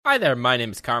Hi there, my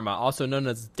name is Karma, also known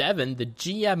as Devin, the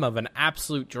GM of an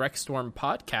Absolute Direct Storm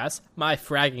podcast. My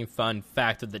fragging fun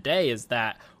fact of the day is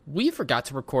that we forgot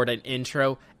to record an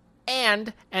intro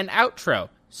and an outro.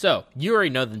 So, you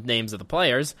already know the names of the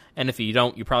players, and if you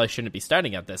don't, you probably shouldn't be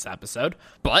starting at this episode.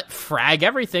 But frag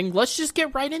everything, let's just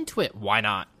get right into it. Why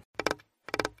not?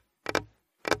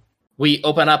 We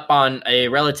open up on a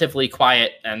relatively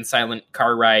quiet and silent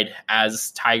car ride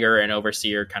as Tiger and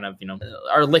Overseer kind of,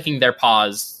 are licking their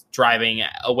paws, driving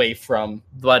away from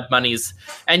Blood Monies.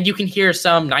 And you can hear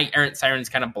some Knight Errant sirens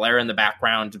kind of blare in the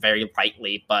background very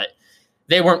lightly, but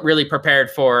they weren't really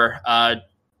prepared for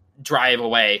drive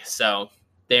away, so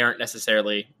they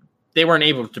weren't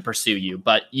able to pursue you.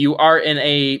 But you are in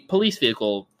a police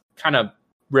vehicle kind of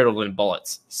riddled in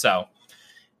bullets, so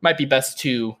might be best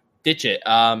to ditch it.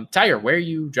 Tiger, where are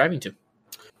you driving to?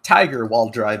 Tiger, while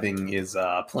driving, is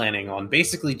planning on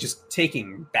basically just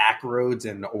taking back roads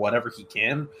and whatever he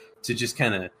can to just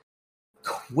kind of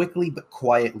quickly but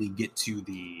quietly get to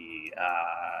the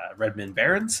Redmond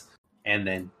Barrens and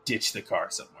then ditch the car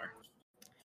somewhere.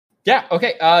 Yeah,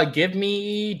 okay. Give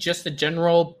me just a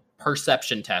general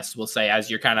perception test, we'll say, as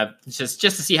you're kind of just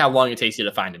to see how long it takes you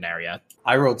to find an area.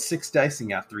 I rolled 6 dice and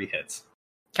got 3 hits.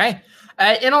 Okay.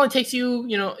 It only takes you,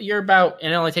 it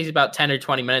only takes about 10 or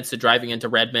 20 minutes to driving into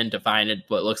Redmond to find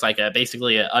what looks like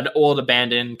basically an old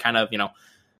abandoned kind of,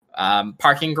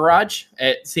 parking garage.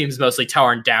 It seems mostly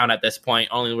torn down at this point,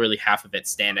 only really half of it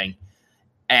standing.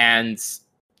 And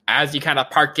as you kind of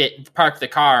park the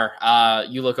car,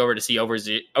 you look over to see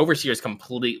Overseer's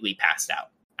completely passed out.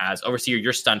 As Overseer,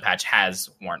 your stun patch has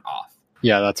worn off.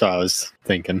 Yeah, that's what I was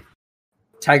thinking.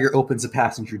 Tiger opens the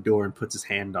passenger door and puts his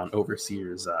hand on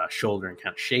Overseer's shoulder and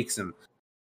kind of shakes him.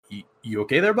 You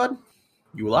okay there, bud?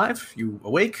 You alive? You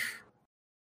awake?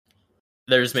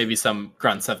 There's maybe some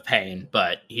grunts of pain,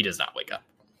 but he does not wake up.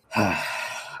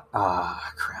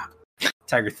 Crap.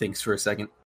 Tiger thinks for a second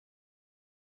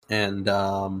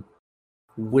and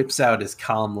whips out his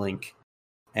comm link,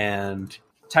 and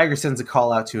Tiger sends a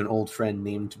call out to an old friend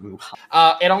named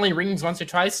Muhammad. It only rings once or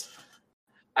twice.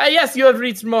 Yes, you have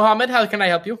reached Mohammed. How can I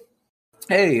help you?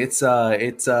 Hey, it's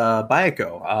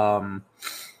Bayako.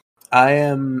 I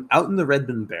am out in the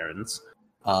Redmond Barrens.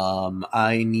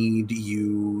 I need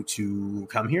you to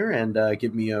come here and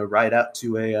give me a ride out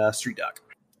to a street dock.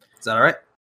 Is that all right?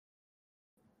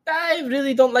 I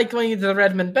really don't like going into the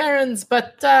Redmond Barrens,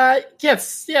 but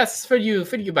yes, for you,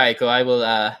 Bayako, I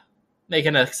will make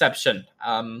an exception.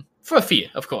 For a fee,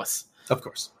 of course. Of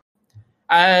course.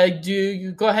 Do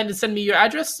you go ahead and send me your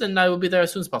address, and I will be there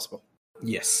as soon as possible.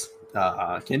 Yes.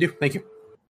 Can do. Thank you.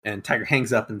 And Tiger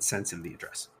hangs up and sends him the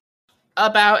address.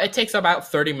 It takes about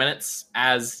 30 minutes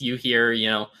as you hear,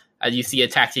 as you see a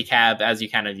taxi cab, as you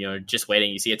kind of, just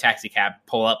waiting, you see a taxi cab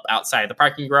pull up outside the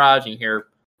parking garage, and you hear,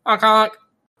 honk, honk.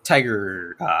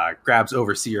 Tiger grabs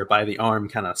Overseer by the arm,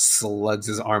 kind of slugs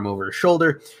his arm over his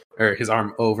shoulder, or his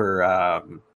arm over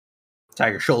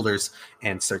Tiger's shoulders,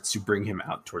 and starts to bring him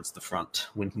out towards the front.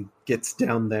 When he gets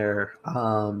down there,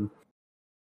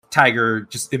 Tiger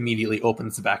just immediately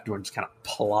opens the back door and just kind of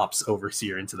plops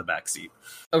Overseer into the back seat.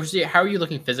 Overseer, how are you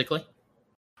looking physically?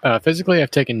 Physically,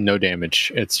 I've taken no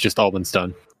damage. It's just all been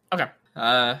stunned. Okay.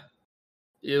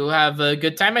 You have a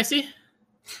good time, I see?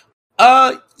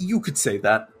 You could say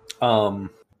that.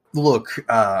 Look,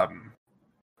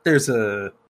 there's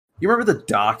you remember the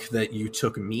dock that you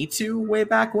took me to way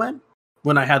back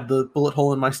when I had the bullet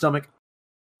hole in my stomach?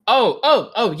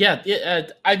 Oh, yeah.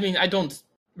 I mean, I don't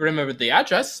remember the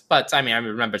address, but I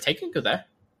remember taking you there.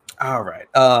 All right.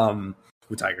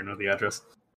 Would Tiger know the address?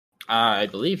 I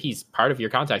believe he's part of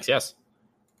your contacts, yes.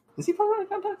 Is he part of my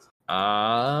contacts?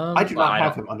 I do not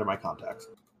have him under my contacts.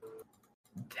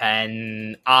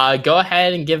 Then go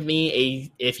ahead and give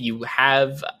me if you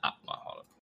have...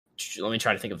 let me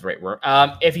try to think of the right word.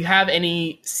 If you have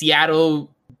any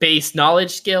Seattle-based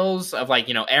knowledge skills of,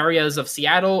 areas of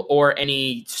Seattle or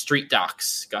any street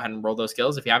docks, go ahead and roll those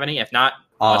skills if you have any. If not,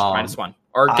 -1.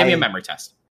 Or give me a memory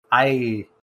test. I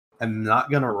am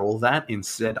not going to roll that.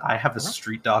 Instead, I have a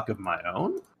street dock of my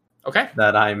own. Okay.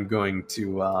 That I'm going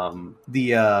to...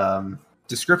 the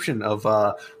description of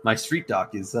my street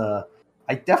dock is...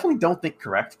 I definitely don't think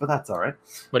correct, but that's all right.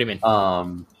 What do you mean?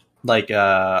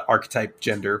 Archetype,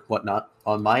 gender, whatnot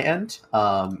on my end.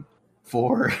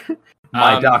 For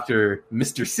my doctor,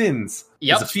 Mr. Sins,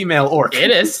 is a female orc.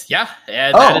 It is, yeah.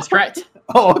 That is correct.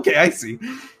 Oh, okay, I see.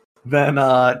 Then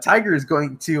Tiger is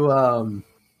going to...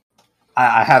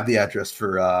 I have the address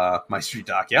for my street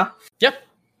dock, yeah? Yep.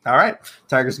 All right.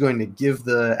 Tiger's going to give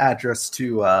the address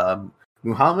to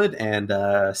Muhammad and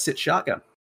sit shotgun.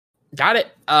 Got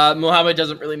it. Muhammad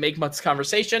doesn't really make much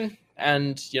conversation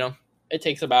and it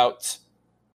takes about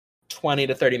 20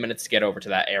 to 30 minutes to get over to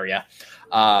that area.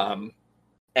 And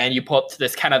you pull up to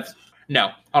this kind of...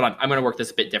 No, hold on. I'm going to work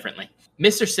this a bit differently.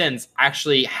 Mr. Sins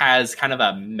actually has kind of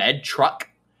a med truck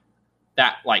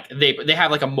that, like, they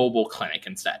have, like, a mobile clinic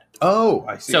instead. Oh,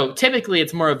 I see. So typically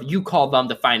it's more of you call them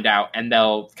to find out, and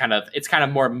it's kind of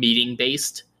more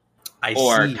meeting-based. I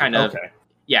see. Kind of... Okay.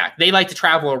 Yeah, they like to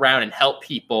travel around and help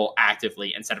people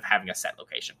actively instead of having a set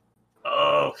location.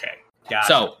 Okay. Gotcha.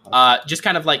 So, just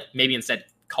kind of like maybe instead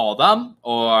call them,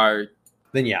 or...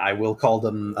 Then, yeah, I will call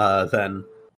them then.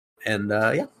 And,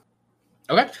 yeah.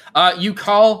 Okay. You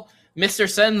call Mr.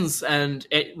 Sins, and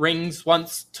it rings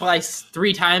once, twice,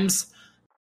 3 times.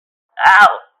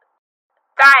 Oh,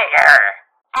 Tiger!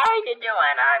 How you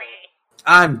doing, honey?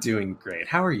 I'm doing great.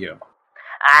 How are you?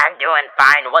 I'm doing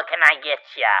fine. What can I get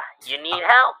ya? You need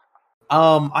help?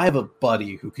 I have a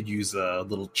buddy who could use a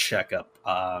little checkup.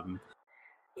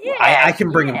 Yeah, I can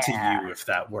bring him to you if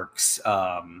that works.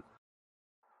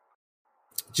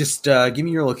 Just give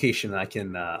me your location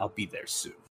and I'll be there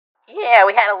soon. Yeah,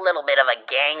 we had a little bit of a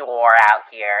gang war out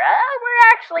here. We're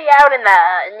actually out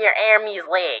near Aramis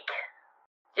Lake.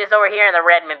 Just over here in the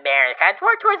Redmond Barrens, kind of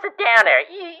towards the down there.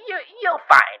 You'll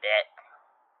find it.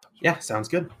 Yeah, sounds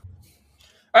good.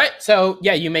 All right, so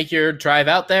yeah, you make your drive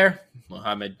out there.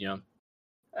 Mohammed,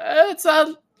 it's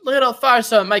a little far,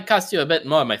 so it might cost you a bit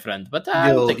more, my friend. But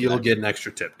you'll get an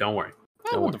extra tip. Don't worry.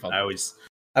 Oh, wonderful. I always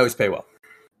pay well.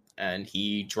 And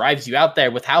he drives you out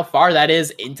there. With how far that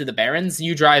is into the Barrens,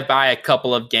 you drive by a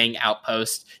couple of gang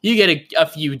outposts. You get a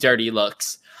few dirty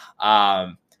looks.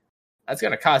 That's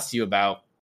going to cost you about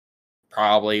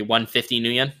probably 150 New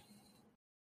Yen.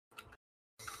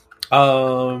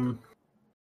 I'm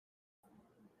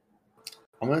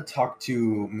going to talk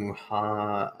to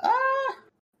Muhammad.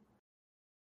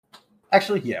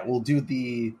 Actually, yeah, we'll do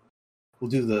the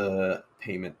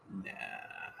payment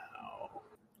now.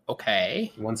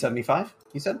 Okay. 175,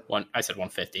 you said? I said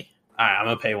 150. All right, I'm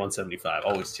going to pay 175.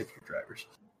 Always tip your drivers.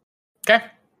 Okay.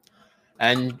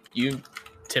 And you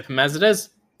tip him as it is.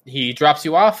 He drops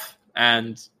you off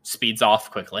and speeds off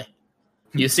quickly.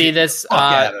 You see this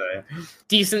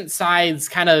decent size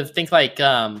kind of, think like...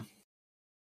 I'm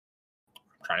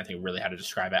trying to think really how to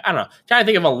describe it. I don't know. Trying to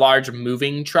think of a large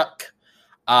moving truck.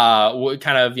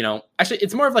 Kind of, actually,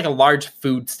 it's more of like a large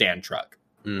food stand truck.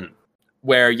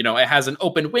 Where, it has an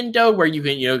open window where you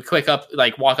can,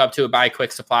 walk up to it, buy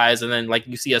quick supplies, and then,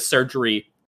 you see a surgery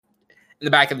in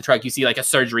the back of the truck. You see, a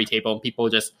surgery table, and people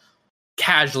just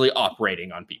casually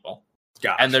operating on people.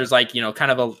 Gotcha. And there's,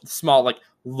 kind of a small,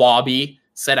 lobby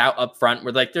set out up front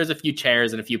where, there's a few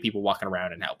chairs and a few people walking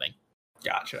around and helping.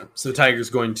 Gotcha. So the Tiger's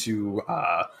going to,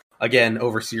 again,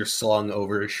 Overseer slung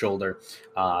over his shoulder,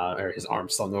 or his arm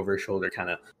slung over his shoulder, kind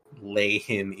of lay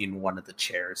him in one of the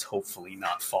chairs, hopefully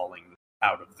not falling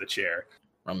out of the chair.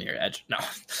 Roll me your edge. No.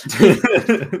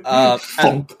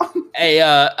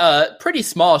 A pretty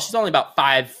small, she's only about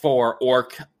 5'4"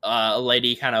 orc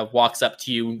lady kind of walks up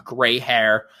to you, gray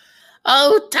hair.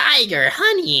 Oh, Tiger,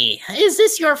 honey, is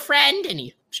this your friend?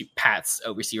 And she pats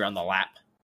Overseer on the lap.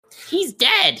 He's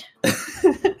dead.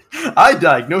 I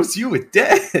diagnose you with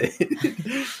dead.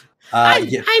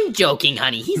 I'm joking,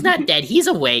 honey. He's not dead. He's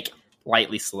awake.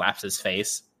 Lightly slaps his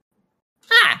face.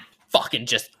 Fucking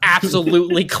just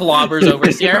absolutely clobbers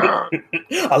Overseer.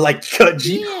 I like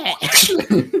Kudgy.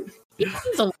 Yeah.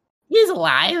 He's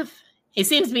alive. He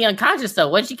seems to be unconscious, though.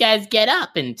 What'd you guys get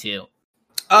up into?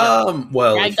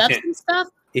 Well, Dragged up some stuff?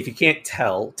 If you can't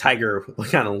tell, Tiger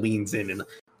kind of leans in, and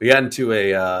we got into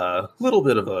a little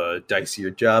bit of a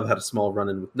dicier job. Had a small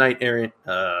run-in with Knight Errant.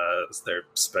 Their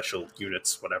special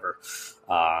units, whatever.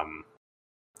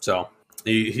 So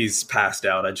he's passed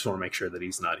out. I just want to make sure that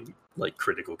he's not in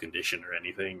critical condition or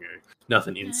anything, or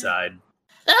nothing inside.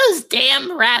 Those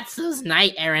damn rats, those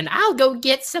Knight Errant. I'll go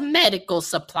get some medical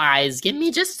supplies. Give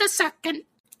me just a second.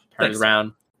 Turns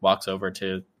around, walks over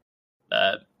to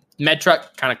the med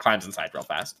truck, kind of climbs inside real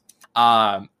fast.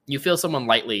 You feel someone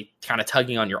lightly kind of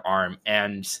tugging on your arm,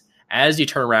 and as you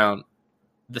turn around,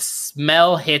 the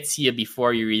smell hits you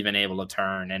before you're even able to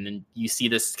turn, and then you see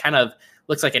this kind of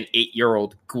looks like an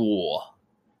 8-year-old ghoul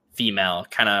female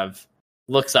kind of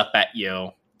looks up at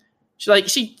you.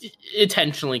 She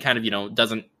intentionally kind of,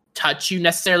 doesn't touch you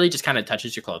necessarily, just kind of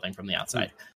touches your clothing from the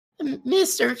outside.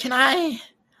 Mister, can I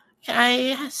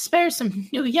spare some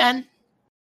New Yen?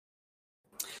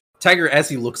 Tiger, as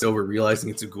he looks over,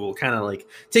 realizing it's a ghoul, kind of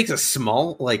takes a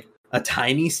small, a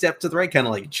tiny step to the right, kind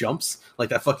of jumps, like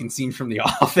that fucking scene from The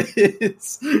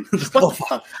Office. What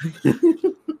the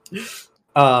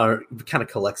fuck? Kind of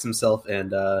collects himself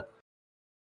and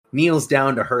kneels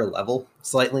down to her level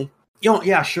slightly,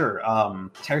 Yeah, sure.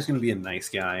 Tiger's going to be a nice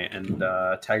guy, and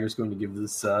Tiger's going to give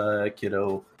this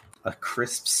kiddo a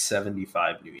crisp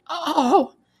 75 New Year.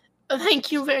 Oh,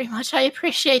 thank you very much. I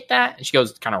appreciate that. And she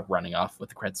goes kind of running off with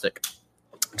the cred stick.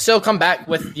 So come back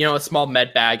with, a small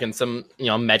med bag and some,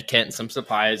 med kit and some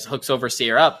supplies, hooks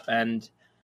Overseer up. And,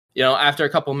 after a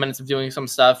couple of minutes of doing some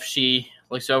stuff, she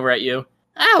looks over at you.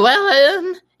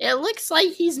 It looks like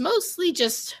he's mostly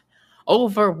just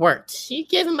overworked. You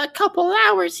give him a couple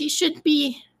hours, he should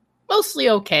be mostly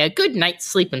okay. A good night's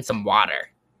sleep and some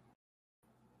water.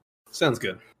 Sounds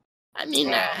good. I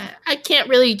mean, I can't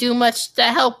really do much to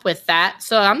help with that,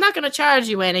 so I'm not going to charge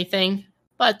you anything.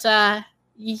 But,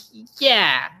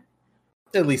 yeah.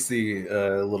 At least the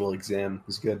little exam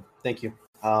was good. Thank you.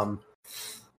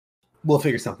 We'll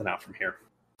figure something out from here.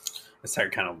 As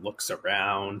Tiger kind of looks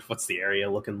around, what's the area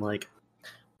looking like?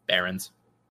 Barrens.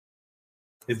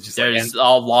 It's just there's a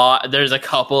lot. There's a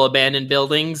couple abandoned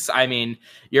buildings. I mean,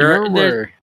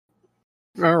 remember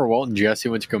Walt and Jesse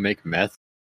went to go make meth?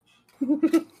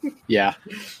 Yeah.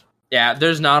 Yeah,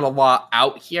 there's not a lot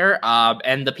out here,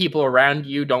 and the people around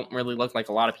you don't really look like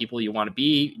a lot of people you want to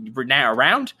be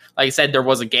around. Like I said, there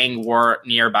was a gang war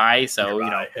nearby, so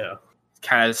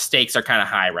kind of stakes are kind of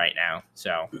high right now.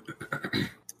 So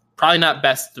probably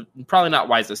not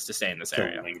wisest to stay in this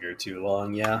area. Don't linger too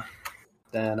long, yeah.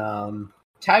 Then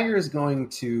Tiger is going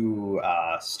to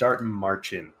start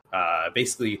marching,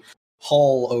 basically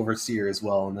haul Overseer as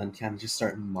well, and then kind of just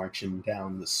start marching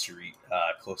down the street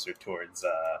closer towards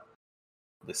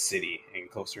the city and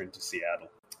closer into Seattle,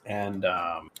 and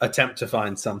attempt to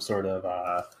find some sort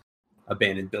of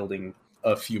abandoned building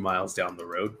a few miles down the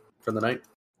road for the night.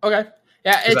 Okay.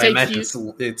 Yeah, it's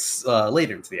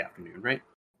later into the afternoon, right?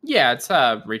 Yeah, it's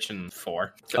reaching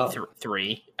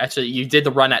 3. Actually, you did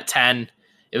the run at 10.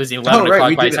 It was 11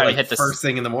 o'clock by the time you hit the first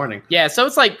thing in the morning. Yeah, so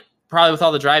it's like probably with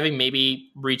all the driving,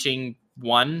 maybe reaching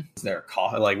 1. Is there a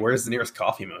coffee? Where's the nearest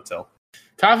coffee motel?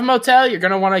 Coffee motel, you're going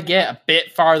to want to get a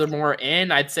bit farther more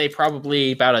in. I'd say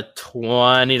probably about a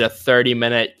 20 to 30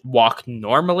 minute walk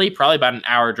normally. Probably about an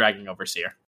hour dragging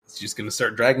Overseer. It's just going to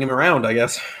start dragging him around, I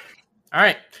guess. All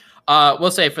right.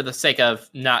 We'll say for the sake of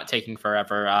not taking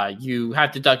forever, you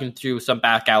have to duck in through some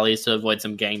back alleys to avoid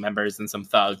some gang members and some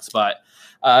thugs. But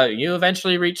you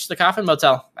eventually reach the Coffin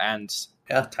Motel. And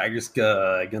yeah, Tiger's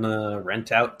going to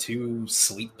rent out 2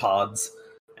 sleep pods.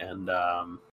 And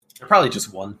probably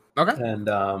just 1. Okay. And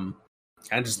kind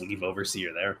of just leave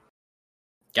Overseer there.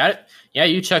 Got it. Yeah,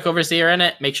 you check Overseer in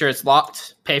it, make sure it's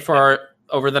locked, pay for it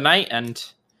over the night, and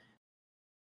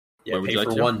pay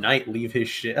for one night, leave his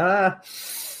shit.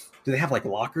 Do they have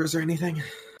lockers or anything?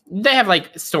 They have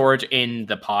storage in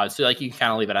the pod, so you can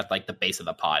kind of leave it at the base of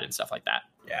the pod and stuff like that.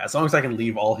 Yeah, as long as I can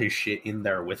leave all his shit in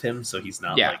there with him, so he's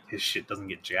not his shit doesn't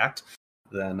get jacked.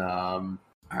 Then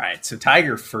all right, so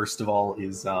Tiger, first of all,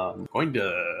 is going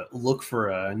to look for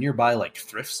a nearby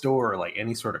thrift store or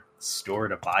any sort of store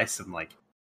to buy some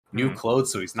new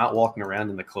clothes, so he's not walking around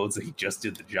in the clothes that he just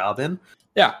did the job in.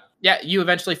 Yeah, you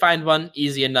eventually find one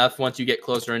easy enough once you get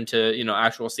closer into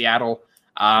actual Seattle.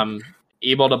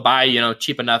 Able to buy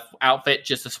cheap enough outfit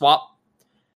just to swap,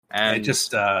 and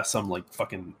just some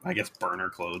fucking burner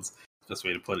clothes. Best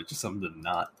way to put it, just something to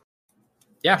not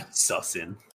suss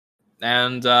in.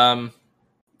 And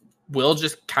we'll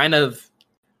just kind of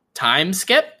time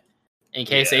skip in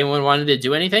case anyone wanted to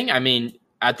do anything. I mean,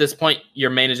 at this point, your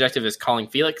main objective is calling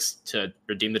Felix to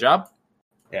redeem the job.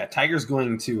 Yeah, Tiger's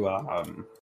going to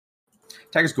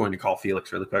call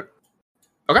Felix really quick.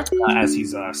 Okay. As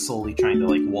he's slowly trying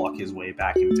to walk his way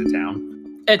back into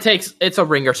town. It's a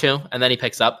ring or 2, and then he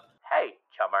picks up. Hey,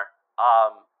 Chummer.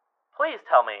 Please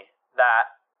tell me that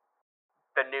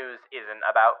the news isn't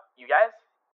about you guys.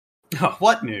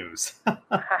 What news?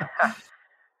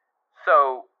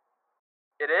 So,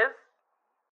 it is?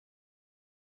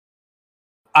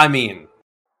 I mean,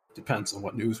 depends on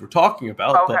what news we're talking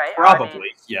about, but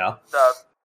probably, yeah.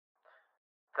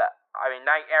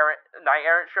 Night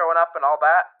Errant showing up and all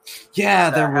that. Yeah,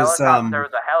 there was there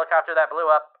was a helicopter that blew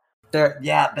up.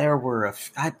 There were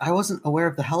I wasn't aware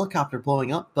of the helicopter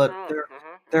blowing up, but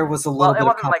there was a little bit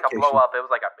of complication. It wasn't like a blow up, it was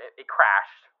it crashed.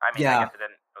 I mean, I guess it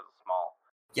was small.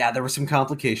 Yeah, there were some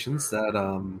complications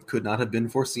that could not have been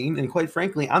foreseen, and quite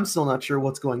frankly, I'm still not sure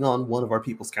what's going on. One of our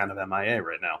people's kind of MIA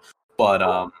right now. But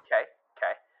okay.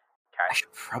 I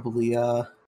should probably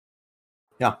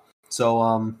yeah.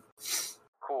 So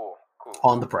Cool.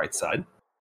 On the bright side,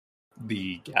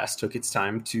 the gas took its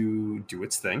time to do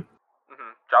its thing.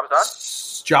 Job's done?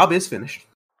 Job is finished.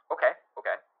 Okay.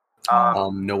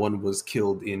 No one was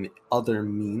killed in other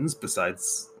means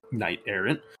besides Knight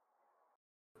Errant,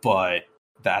 but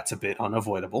that's a bit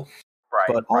unavoidable. Right.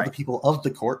 but all right. the people of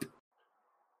the court,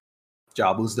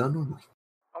 job was done normally.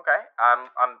 Okay. I'm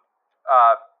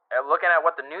looking at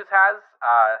what the news has.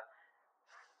 I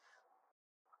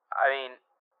mean,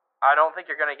 I don't think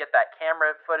you're gonna get that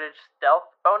camera footage stealth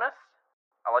bonus.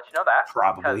 I'll let you know that.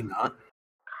 Probably 'cause not.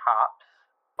 Cops,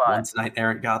 but Once Knight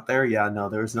Errant got there, no,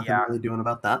 there was nothing Yeah. really doing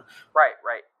about that. right.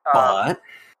 But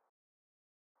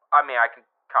I mean, I can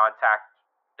contact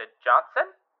the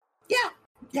Johnson.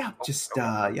 yeah, just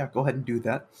okay. go ahead and do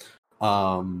that.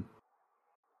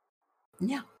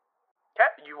 Yeah. Okay,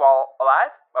 you all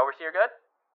alive? Overseer good?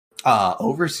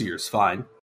 Overseer's fine.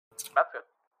 That's good.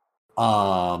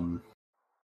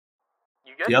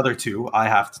 You good? The other two I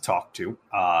have to talk to.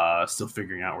 Still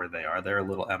figuring out where they are. They're a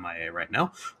little MIA right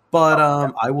now. But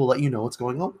yeah. I will let you know what's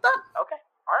going on with that. Okay.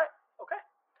 All right. Okay.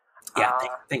 Yeah,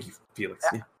 thank you, Felix.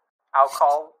 yeah. Yeah. I'll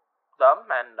call them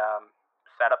and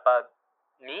set up a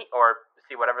meet or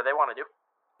see whatever they want to do.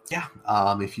 Yeah.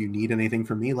 If you need anything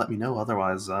from me, let me know.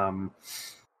 Otherwise,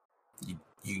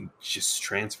 you just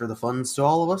transfer the funds to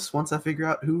all of us once I figure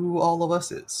out who all of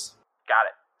us is. Got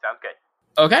it. Sounds good.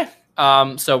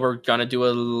 Okay. So we're gonna do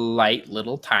a light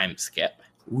little time skip.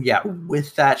 Yeah.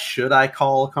 With that, should I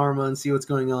call Karma and see what's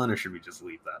going on, or should we just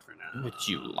leave that for now? Would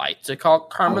you like to call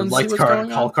I Karma would and like see to what's going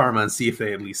call on? Karma and see if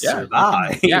they at least Yeah,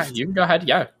 survive. You can go ahead.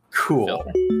 Yeah. Cool.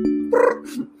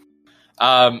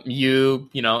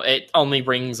 You know, it only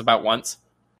rings about once.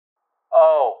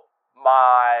 Oh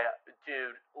my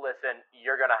dude, listen,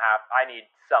 I need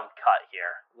some cut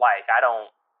here. Like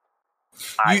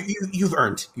You've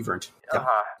earned. Yeah.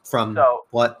 From So-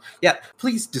 what? Yeah.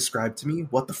 Please describe to me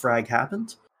what the frag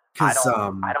happened. I Because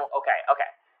don't okay.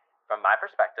 From my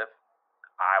perspective,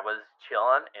 I was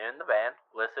chilling in the van,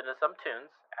 listening to some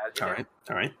tunes, as you do.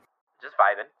 All right. Just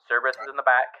vibing. Cerberus is in the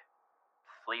back,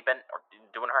 sleeping or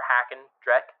doing her hacking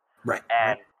dreck. Right.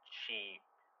 And she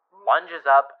lunges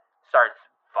up, starts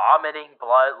vomiting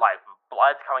blood, like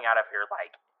blood's coming out of her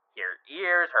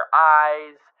ears, her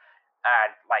eyes,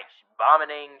 and like she's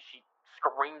vomiting. She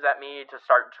screams at me to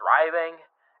start driving,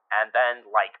 and then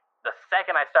like the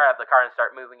second I start up the car and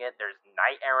start moving it, there's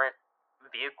Knight Errant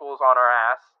vehicles on our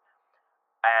ass.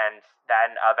 And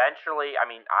then eventually, I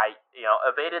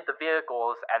evaded the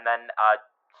vehicles, and then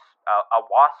a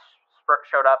wasp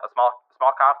showed up, a small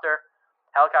helicopter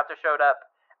showed up,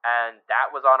 and that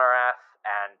was on our ass.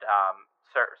 And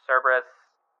Cerberus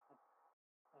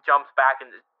jumps back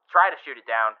and tried to shoot it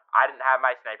down. I didn't have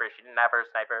my sniper. She didn't have her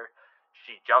sniper.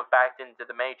 She jumped back into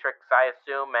the Matrix, I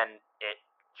assume, and it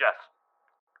just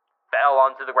fell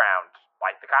onto the ground.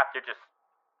 Like the copter just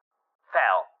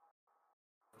fell.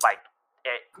 Like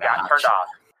it got turned off.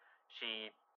 She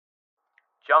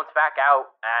jumped back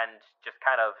out and just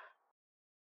kind of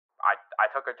I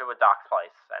took her to a doc's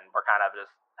place, and we're kind of just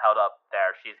held up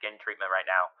there. She's getting treatment right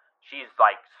now. She's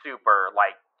like super,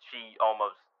 like she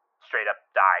almost straight up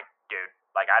died, dude.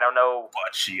 Like I don't know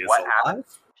But she is what alive. happened.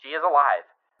 She is alive.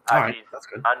 All right, She's that's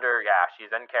good. she's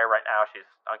in care right now. She's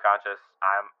unconscious.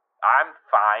 I'm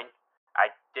fine. I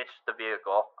ditched the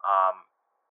vehicle.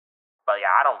 But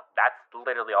yeah, that's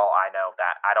literally all I know.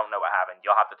 That I don't know what happened.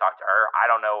 You'll have to talk to her. I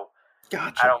don't know.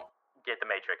 Gotcha. I don't get the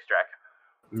Matrix, Drek.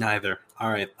 Neither.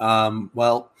 All right.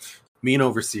 Well, me and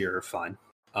Overseer are fine.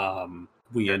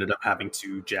 We ended up having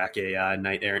to jack a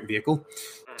Knight Errant vehicle,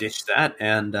 ditch that,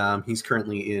 and he's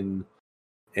currently in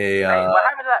a. Hey, what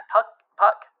happened to that puck?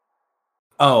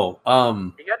 Oh,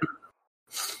 You good?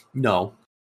 no.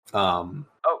 Oh,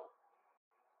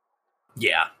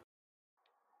 Yeah.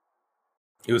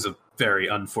 It was a very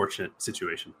unfortunate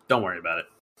situation. Don't worry about it.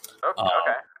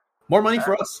 okay. More money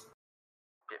for us.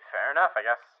 Fair enough, I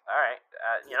guess. All right.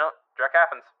 Drek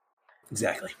happens.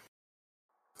 Exactly.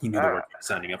 He knew the work he was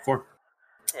signing up for.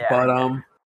 Yeah. But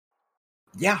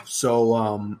yeah.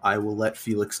 So I will let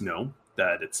Felix know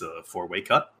that it's a 4-way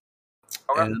cut,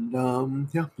 Okay. and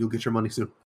yeah, you'll get your money soon.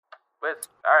 Wiz,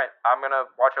 all right. I'm gonna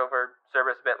watch over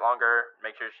Cerberus a bit longer,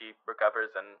 make sure she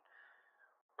recovers, and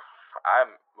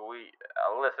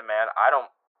listen, man.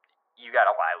 You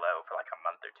gotta lie low for like a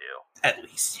month or two. At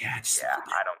least, yeah.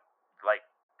 I don't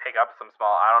pick up some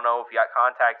small. I don't know if you got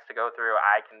contacts to go through.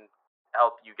 I can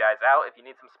help you guys out if you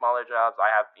need some smaller jobs.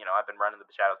 I've been running the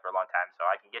shadows for a long time, so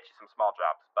I can get you some small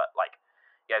jobs. But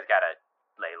you guys gotta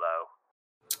lay low.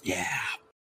 Yeah.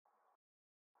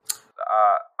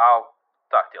 I'll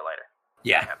talk to you later.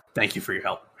 Yeah. Thank you for your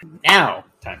help. Now,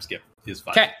 time skip is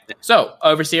fine. Okay. So,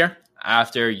 Overseer,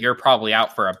 after you're probably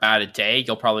out for about a day,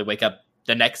 you'll probably wake up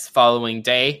the next following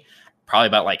day, probably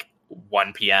about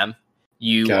 1 p.m.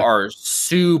 You are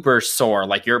super sore,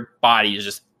 like your body is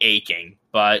just aching,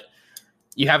 but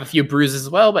you have a few bruises as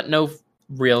well, but no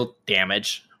real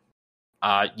damage.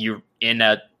 You're in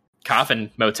a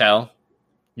coffin motel.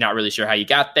 Not really sure how you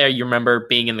got there. You remember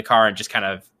being in the car and just kind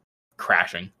of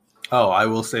crashing. Oh, I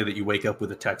will say that you wake up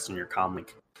with a text on your comlink,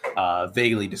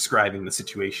 vaguely describing the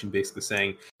situation, basically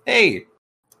saying, "Hey,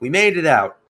 we made it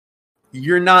out.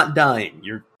 You're not dying.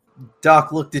 Your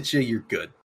doc looked at you. You're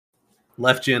good.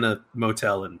 Left you in a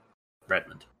motel in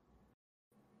Redmond."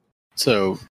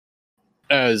 So,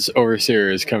 as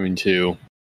Overseer is coming to,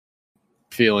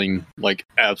 feeling like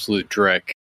absolute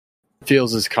dreck,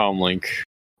 feels his comlink,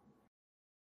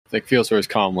 feels for his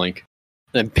comlink,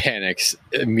 then panics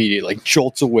immediately, like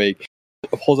jolts awake,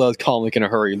 pulls out his comlink in a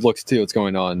hurry, looks to see what's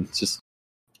going on. It's just,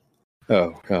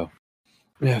 yeah,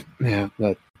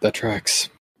 that tracks.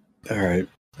 All right,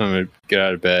 I'm gonna get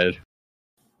out of bed,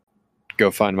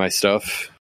 go find my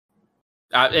stuff.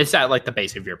 It's at like the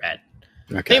base of your bed.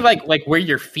 Okay. Think like where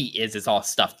your feet is all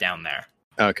stuffed down there.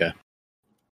 Okay.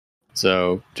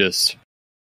 So just,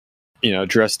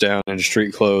 dress down in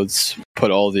street clothes, put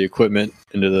all the equipment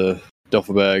into the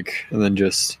duffel bag, and then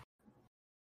just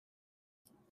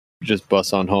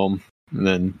bus on home, and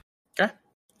then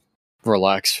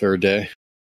relax for a day.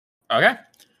 Okay.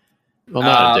 Well,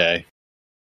 not a day.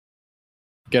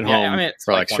 Get home, it's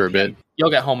relax like for a 1 p.m. bit. You'll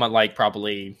get home at like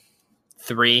probably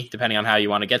 3, depending on how you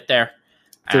want to get there.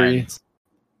 3.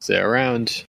 Say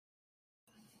around.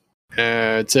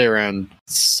 I'd say around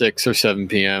 6 or 7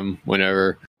 p.m.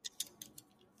 Whenever.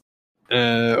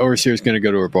 Overseer's gonna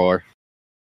go to her bar.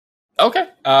 Okay.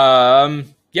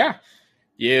 Yeah.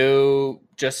 You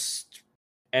just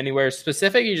anywhere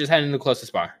specific? You just head in the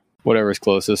closest bar. Whatever's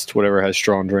closest. Whatever has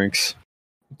strong drinks.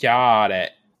 Got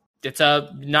it. It's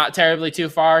not terribly too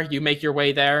far. You make your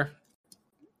way there.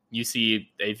 You see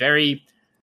a very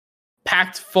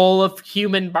packed full of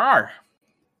human bar.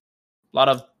 A lot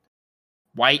of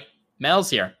white males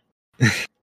here.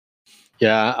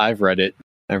 Yeah, I've read it.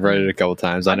 I've read it a couple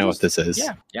times. I know what this is.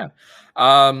 Yeah.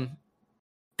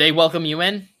 They welcome you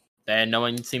in, and no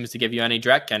one seems to give you any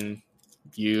dreck, and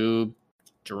you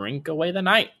drink away the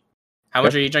night. How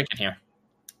much are you drinking here?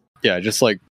 Yeah, just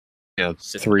like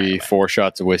 3-4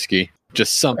 shots of whiskey.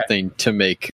 Just something to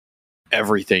make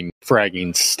everything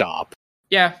fragging stop.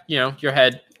 Yeah, your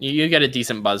head, you get a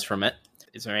decent buzz from it.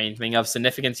 Is there anything of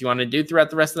significance you want to do throughout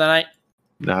the rest of the night?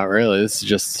 Not really. This is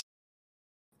just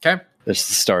okay. Just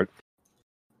the start.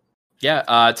 Yeah,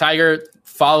 Tiger,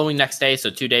 following next day,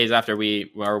 so 2 days after we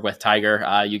were with Tiger,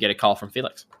 you get a call from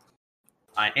Felix.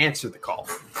 I answer the call.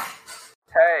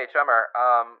 Hey, Chummer.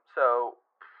 So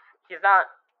he's not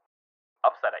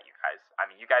upset at you guys. I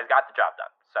mean, you guys got the job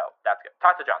done, so that's good.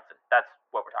 Talk to Johnson. That's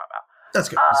what we're talking about. That's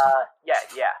good.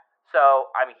 Yeah.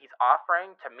 So, I mean, he's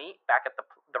offering to meet back at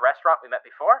the restaurant we met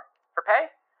before for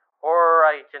pay, or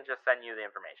I can just send you the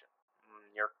information.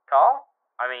 Your call?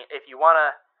 I mean, if you want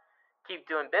to keep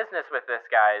doing business with this,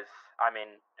 guys, I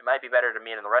mean, it might be better to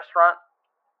meet in the restaurant,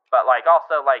 but,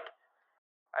 also, I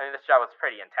mean, this job was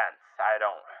pretty intense. I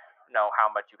don't know how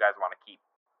much you guys want to keep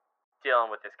dealing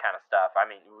with this kind of stuff. I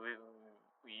mean,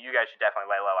 you guys should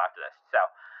definitely lay low after this. So,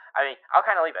 I mean, I'll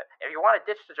kind of leave it. If you want to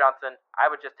ditch to Johnson, I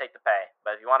would just take the pay.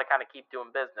 But if you want to kind of keep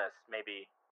doing business, maybe,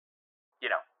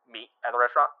 meet at the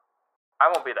restaurant. I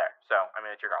won't be there, so, I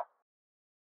mean, it's your call.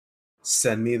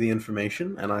 Send me the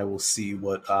information, and I will see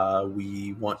what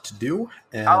we want to do,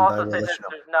 and I'll I also will say let that you know.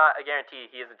 there's not a guarantee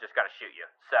he isn't just going to shoot you.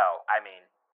 So, I mean,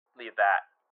 leave that.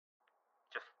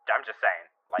 I'm just saying.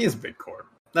 He is big core.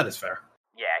 That is fair.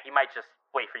 Yeah, he might just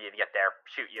wait for you to get there,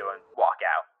 shoot you, and walk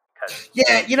out.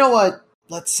 Yeah, you know what?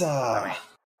 Let's I mean,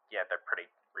 yeah, they're pretty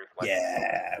ruthless.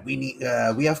 Yeah,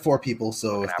 we have 4 people,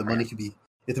 so if the money could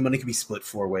be split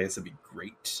 4 ways, that'd be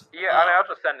great. Yeah, I mean, I'll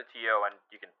just send it to you, and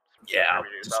you can I'll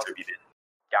distribute it yourself. distribute it.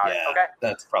 Got it. Okay,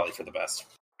 That's probably for the best.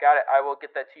 got it. I will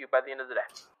get that to you by the end of the day.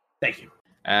 Thank you.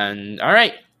 And all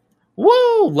right,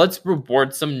 woo! Let's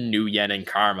reward some new yen and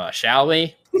karma, shall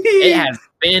we? It has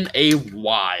been a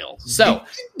while. So,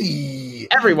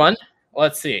 everyone,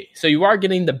 let's see. So you are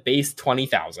getting the base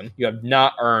 20,000. You have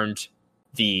not earned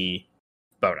the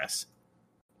bonus.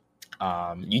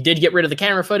 You did get rid of the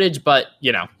camera footage, but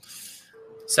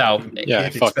So yeah, I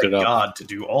fucked it up. God to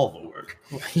do all the work.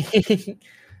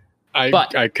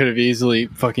 I could have easily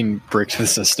fucking bricked the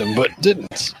system, but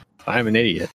didn't. I'm an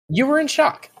idiot. You were in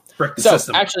shock. Brick the So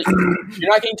system. actually, you're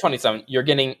not getting 27. You're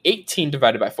getting 18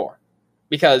 divided by 4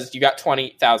 because you got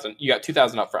 20,000. You got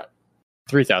 2,000 up front.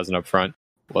 3,000 up front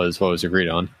was what was agreed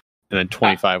on, and then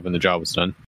 25 when the job was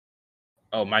done.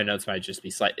 Oh, my notes might just be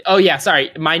slightly. Oh yeah,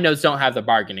 sorry. My notes don't have the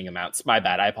bargaining amounts. My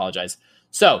bad. I apologize.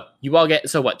 So you all get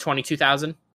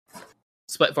 22,000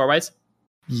 split 4 ways.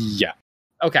 Yeah.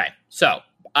 Okay. So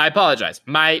I apologize.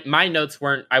 My notes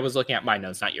weren't. I was looking at my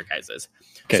notes, not your guys's.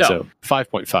 Okay, so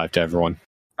 5.5 to everyone.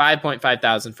 5.5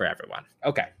 thousand for everyone.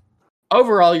 Okay.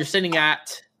 Overall, you're sitting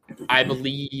at, I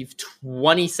believe,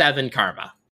 27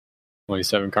 karma.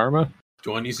 27 karma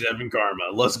 27 karma.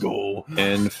 Let's go.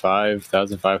 and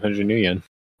 5,500 new yen.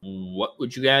 What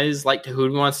would you guys like to? Who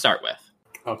do we want to start with?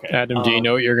 Okay. Adam, do you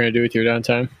know what you're going to do with your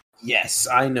downtime? Yes,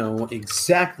 I know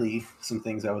exactly some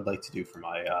things I would like to do for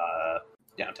my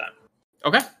downtime.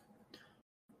 Okay.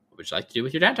 What would you like to do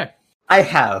with your downtime? I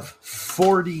have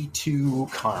 42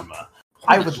 karma.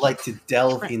 I would like to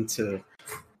delve into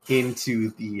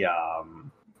the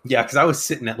because I was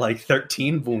sitting at like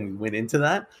 13 when we went into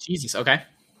that. Jesus. Okay.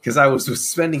 Because I was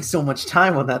spending so much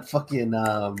time on that fucking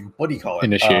what do you call it?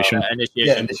 Initiation. Initiation.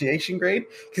 Yeah, initiation grade.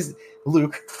 Because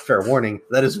Luke, fair warning,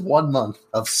 that is 1 month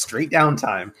of straight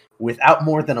downtime without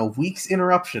more than a week's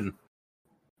interruption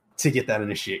to get that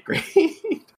initiate grade.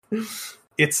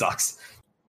 It sucks.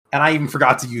 And I even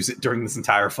forgot to use it during this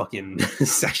entire fucking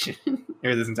session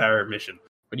or this entire mission.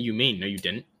 What do you mean? No, you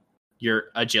didn't. Your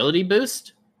agility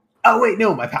boost? Oh wait,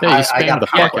 no, my Yeah, you I got spammed the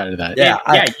fuck out of that.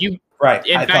 Yeah, you right.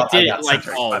 in I fact thought I did it got like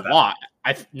centering. a My bad. lot.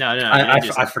 I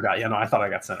forgot. Yeah, no, I thought I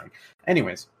got centering.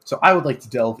 Anyways, so I would like to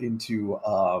delve into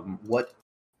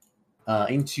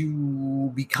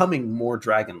into becoming more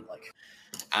dragon-like.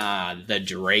 The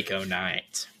Draco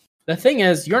Knight. The thing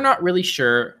is, you're not really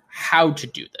sure how to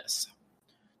do this.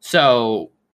 So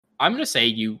I'm gonna say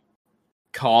you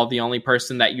call the only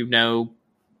person that you know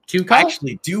to call. I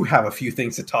actually do have a few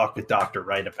things to talk with Dr.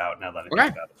 Wright about now that I think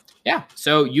about it. Yeah,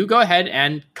 so you go ahead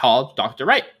and call Dr.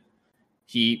 Wright.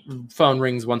 He phone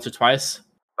rings once or twice.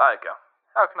 Baiko,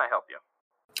 how can I help you?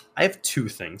 I have two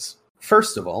things.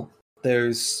 First of all,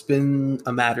 there's been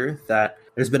a matter that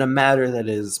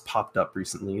has popped up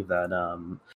recently that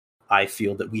I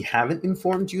feel that we haven't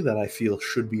informed you that I feel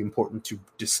should be important to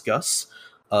discuss,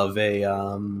 of a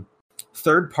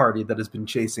third party that has been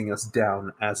chasing us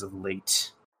down as of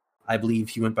late. I believe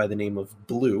he went by the name of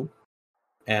Blue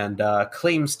and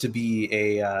claims to be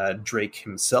a Drake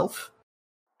himself.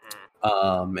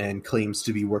 And claims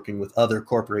to be working with other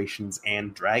corporations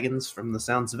and dragons from the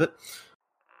sounds of it.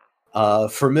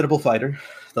 Formidable fighter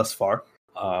thus far.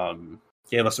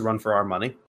 Gave us a run for our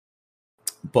money.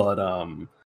 But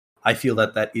I feel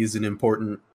that is an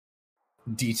important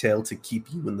detail to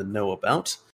keep you in the know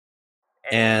about.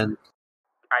 And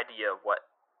idea of what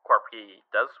corp he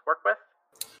does work with?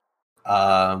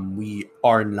 We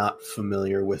are not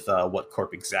familiar with what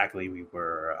corp exactly we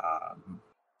were.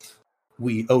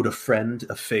 We owed a friend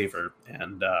a favor,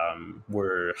 and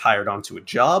were hired onto a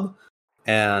job,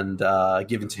 and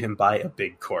given to him by a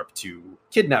big corp to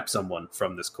kidnap someone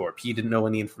from this corp. He didn't know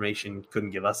any information,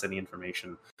 couldn't give us any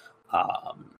information.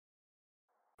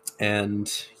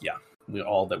 And yeah,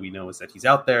 all that we know is that he's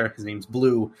out there. His name's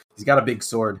Blue. He's got a big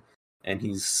sword, and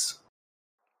he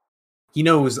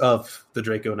knows of the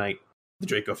Draco Knight, the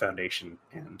Draco Foundation,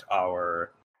 and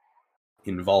our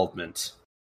involvement.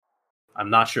 I'm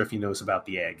not sure if he knows about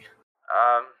the egg.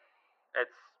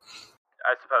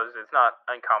 I suppose it's not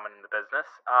uncommon in the business.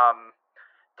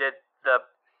 Did the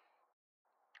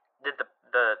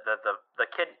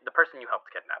person you helped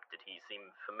kidnap, did he seem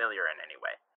familiar in any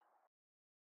way?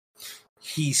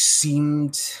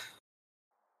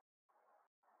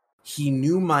 He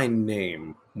knew my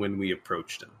name when we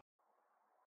approached him.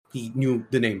 He knew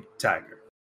the name Tiger,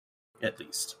 at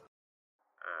least.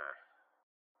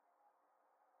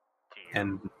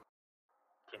 And can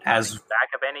you think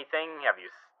back of anything? Have you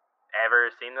ever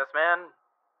seen this man?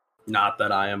 Not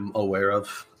that I am aware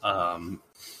of.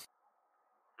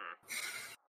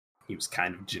 He was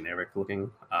kind of generic looking.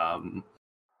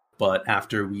 But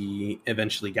after we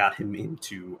eventually got him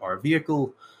into our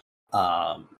vehicle,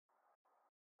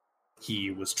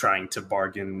 he was trying to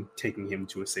bargain, taking him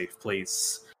to a safe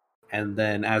place. And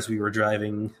then as we were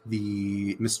driving,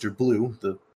 the Mr. Blue,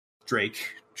 the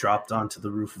Drake, dropped onto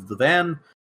the roof of the van,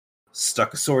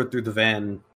 stuck a sword through the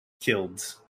van,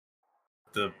 killed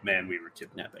the man we were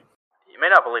kidnapping. You may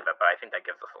not believe it, but I think that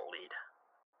gives us a lead.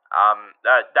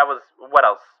 That was... What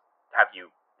else have you...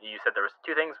 You said there was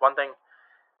two things, one thing?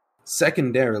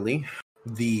 Secondarily,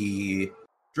 the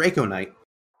Draco Knight.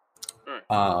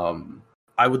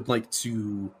 I would like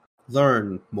to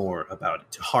learn more about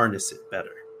it, to harness it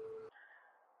better.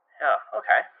 Yeah,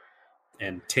 okay.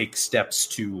 And take steps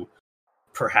to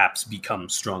perhaps become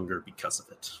stronger because of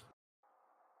it.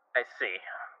 I see.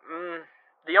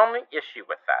 The only issue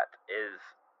with that is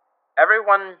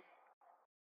everyone...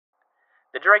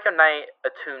 The Draco Knight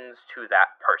attunes to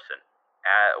that person,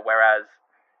 whereas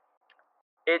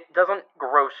it doesn't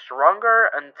grow stronger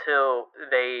until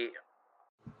they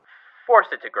force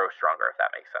it to grow stronger, if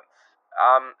that makes sense.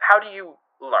 How do you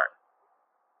learn?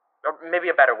 Or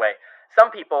maybe a better way.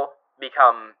 Some people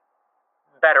become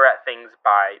better at things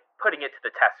by putting it to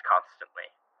the test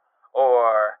constantly.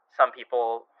 Or some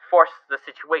people force the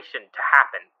situation to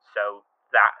happen so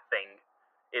that thing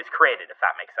is created, if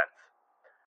that makes sense.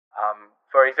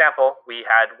 For example, we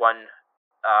had one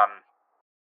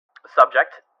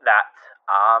subject that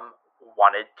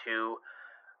wanted to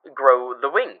grow the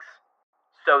wings.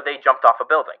 So they jumped off a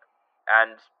building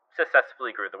and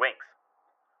successfully grew the wings.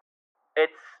 It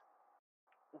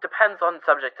depends on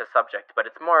subject to subject, but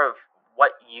it's more of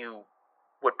what you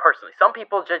would personally. Some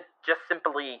people just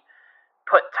simply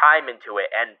put time into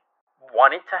it and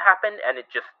want it to happen, and it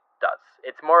just does.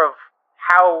 It's more of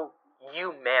how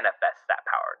you manifest that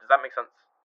power. Does that make sense?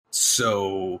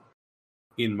 So,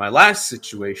 in my last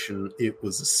situation, it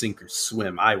was a sink or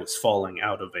swim. I was falling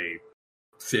out of a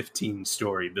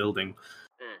 15-story building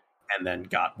and then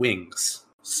got wings.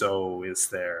 So, is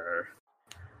there...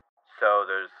 So,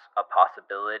 there's a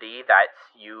possibility that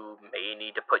you may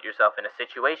need to put yourself in a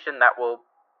situation that will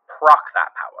proc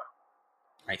that power.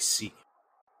 I see.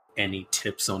 Any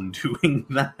tips on doing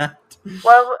that?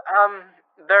 Well,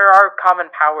 there are common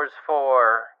powers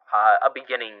for a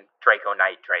beginning Draco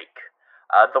Knight Drake.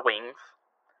 The wings.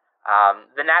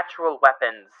 The natural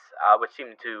weapons, which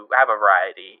seem to have a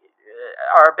variety,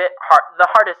 are a bit the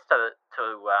hardest to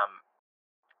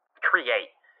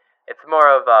create. It's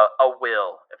more of a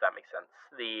will, if that makes sense.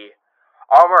 The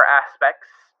armor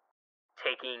aspects,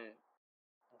 taking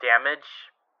damage,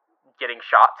 getting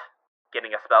shot,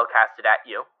 getting a spell casted at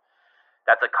you.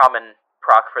 That's a common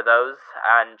proc for those,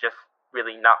 and just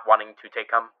really not wanting to take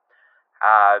them.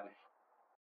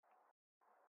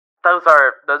 Those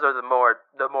are the more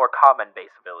common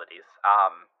base abilities.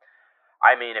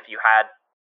 I mean, if you had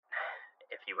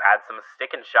some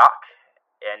stick and shock,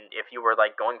 and if you were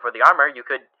like going for the armor, you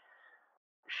could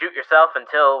shoot yourself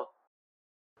until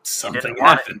something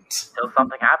happens. Until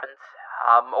something happens.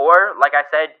 Or like I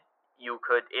said, you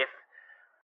could, if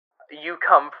you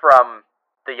come from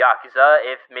the Yakuza,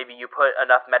 if maybe you put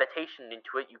enough meditation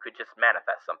into it, you could just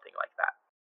manifest something like that.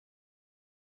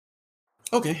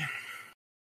 Okay.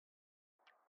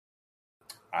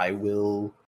 I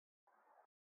will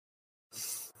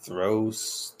throw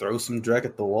some dreck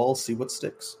at the wall, see what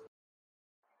sticks.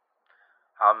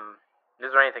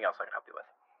 Is there anything else I can help you with?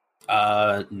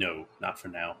 No, not for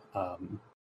now. I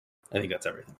think that's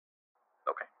everything.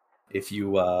 Okay.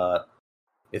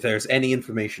 If there's any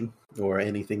information or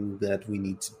anything that we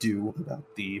need to do about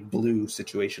the blue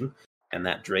situation and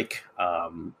that Drake,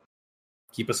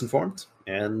 keep us informed,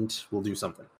 and we'll do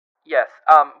something. Yes,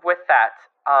 with that,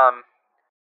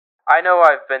 I know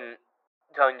I've been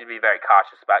telling you to be very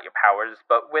cautious about your powers,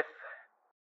 but with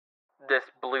this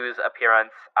blue's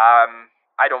appearance,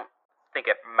 I don't think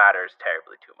it matters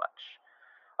terribly too much.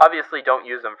 Obviously, don't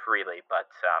use them freely, but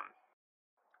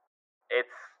it's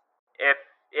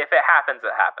if it happens,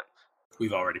 it happens.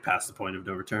 We've already passed the point of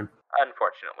no return.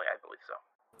 Unfortunately, I believe so.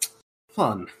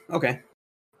 Fun. Okay.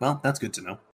 Well, that's good to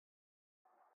know.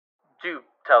 Do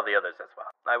tell the others as well.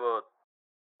 I will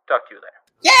talk to you later.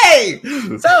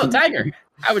 Yay! So, Tiger,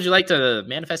 how would you like to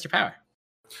manifest your power?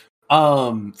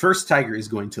 First, Tiger is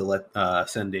going to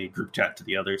send a group chat to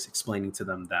the others, explaining to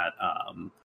them that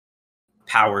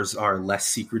powers are less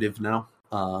secretive now.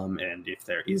 And if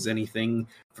there is anything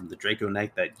from the Draco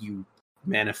Knight that you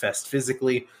manifest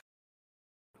physically,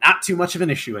 not too much of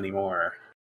an issue anymore.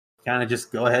 Kind of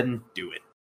just go ahead and do it.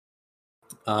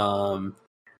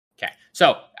 Okay,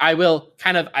 so I will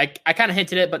I kind of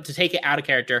hinted it, but to take it out of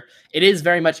character, it is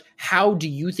very much how do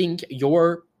you think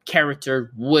your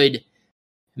character would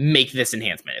make this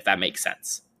enhancement, if that makes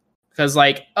sense? Because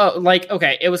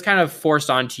okay, it was kind of forced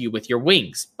onto you with your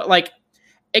wings, but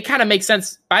it kind of makes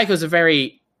sense. Baiko's a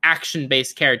very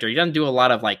action-based character. He doesn't do a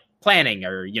lot of planning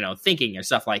or thinking or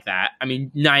stuff like that. I mean,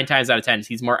 9 times out of 10,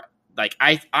 he's more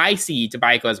I see to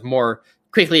Baiko as more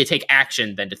quickly to take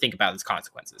action than to think about its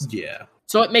consequences. Yeah.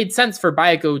 So it made sense for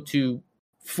Baiko to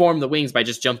form the wings by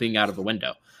just jumping out of the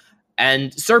window.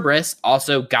 And Cerberus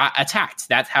also got attacked.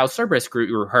 That's how Cerberus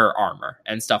grew her armor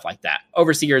and stuff like that.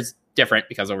 Overseer's different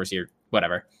because Overseer,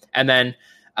 whatever. And then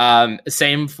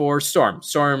same for Storm.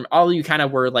 Storm, all of you kind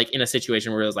of were in a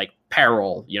situation where it was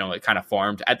peril, it kind of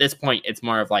formed. At this point, it's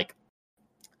more of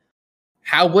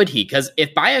how would he? Because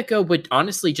if Baiko would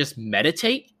honestly just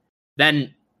meditate,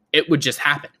 then it would just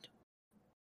happen.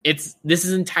 This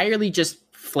is entirely just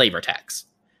flavor text.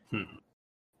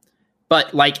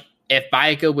 But if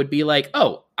Baiko would be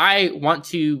oh, I want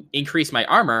to increase my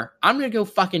armor, I'm going to go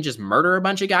fucking just murder a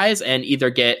bunch of guys and either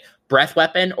get breath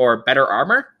weapon or better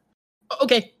armor.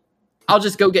 Okay, I'll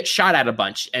just go get shot at a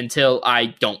bunch until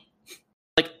I don't.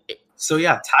 Like, So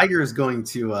yeah, Tiger is going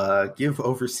to give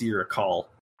Overseer a call.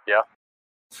 Yeah.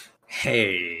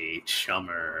 Hey,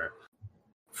 chummer.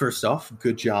 First off,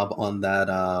 good job on that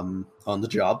on the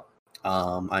job.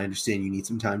 I understand you need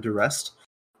some time to rest.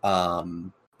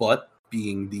 But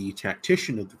being the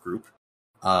tactician of the group,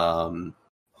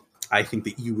 I think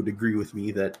that you would agree with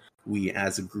me that we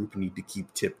as a group need to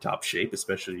keep tip-top shape,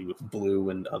 especially with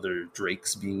Blue and other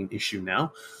Drakes being an issue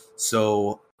now.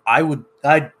 So I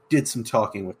did some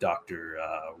talking with Dr.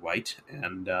 White,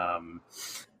 and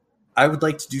I would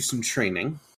like to do some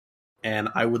training, and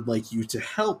I would like you to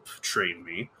help train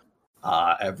me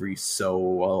every so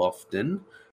often.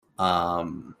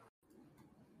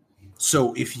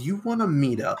 So if you want to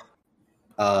meet up,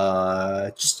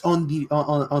 just on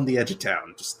the edge of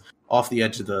town, just off the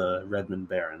edge of the Redmond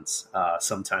Barrens,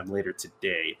 sometime later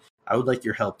today, I would like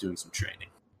your help doing some training.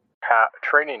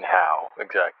 Training how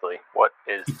exactly? What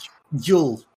is?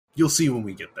 You'll see when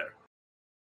we get there.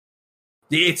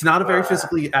 It's not a very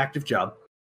physically active job.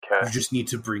 Okay. You just need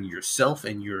to bring yourself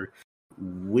and your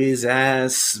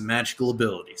whiz-ass magical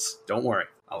abilities. Don't worry,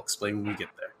 I'll explain when we get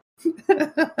there.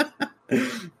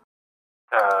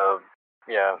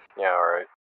 Yeah, alright.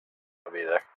 I'll be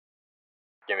there.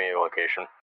 Give me a location.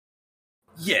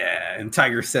 Yeah, and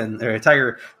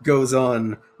Tiger goes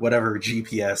on whatever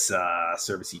GPS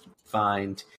service he can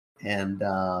find, and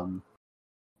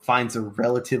finds a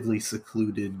relatively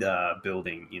secluded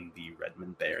building in the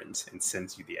Redmond Barrens and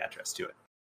sends you the address to it.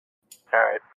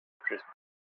 Alright. Just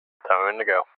tell me when to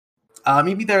go.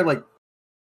 Maybe there like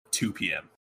 2 p.m.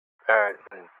 Alright.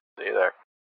 See you there.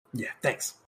 Yeah,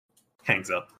 thanks. Hangs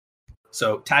up.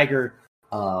 So Tiger,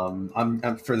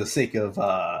 I'm for the sake of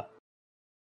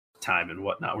time and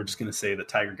whatnot, we're just gonna say that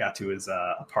Tiger got to his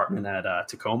apartment at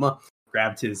Tacoma,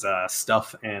 grabbed his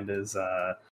stuff, and is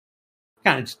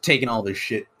kind of taking all this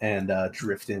shit and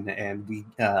drifting. And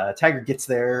Tiger gets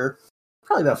there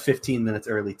probably about 15 minutes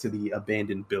early to the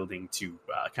abandoned building to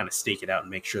kind of stake it out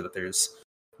and make sure that there's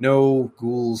no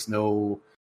ghouls, no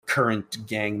current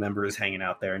gang members hanging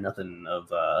out there, nothing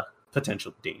of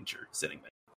potential danger sitting there.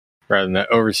 Rather than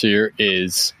that, Overseer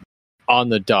is on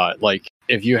the dot. Like,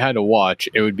 if you had to watch,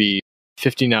 it would be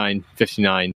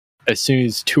 59:59. As soon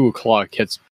as 2 o'clock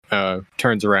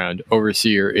turns around,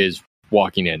 Overseer is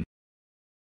walking in.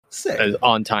 Sick. As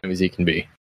on time as he can be.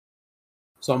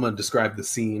 So I'm going to describe the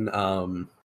scene.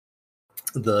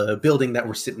 The building that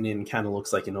we're sitting in kind of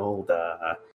looks like an old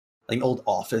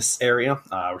office area.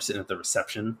 We're sitting at the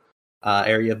reception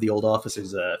area of the old office.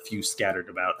 There's a few scattered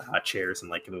about chairs and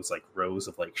like those like rows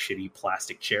of like shitty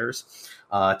plastic chairs.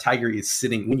 Tiger is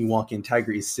sitting, when you walk in,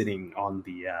 Tiger is sitting on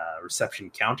the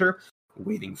reception counter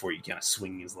waiting for you, kind of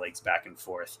swinging his legs back and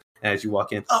forth. And as you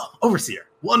walk in, oh, Overseer,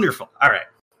 wonderful. All right.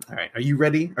 Are you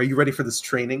ready? Are you ready for this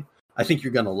training? I think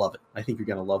you're going to love it. I think you're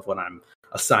going to love what I'm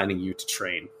assigning you to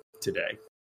train today.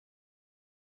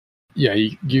 Yeah,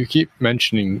 you keep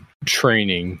mentioning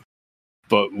training,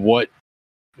 but what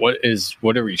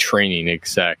are we training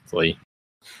exactly?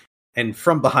 And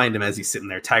from behind him, as he's sitting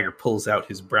there, Tiger pulls out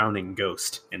his Browning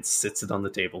Ghost and sits it on the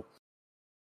table.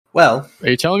 Well, Are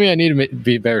you telling me I need to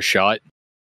be a better shot?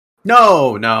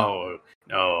 no.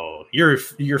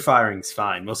 Your firing's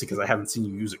fine, mostly because I haven't seen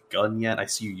you use a gun yet. I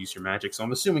see you use your magic, so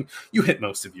I'm assuming you hit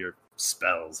most of your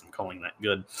spells. I'm calling that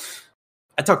good.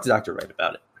 I talked to Dr. Wright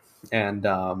about it, and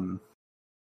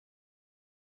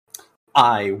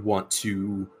I want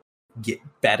to get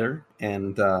better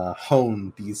and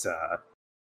hone these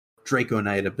Draco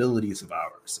Knight abilities of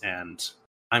ours, and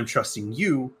I'm trusting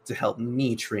you to help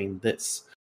me train this.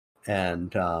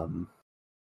 And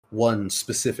one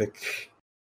specific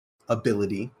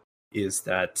ability is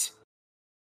that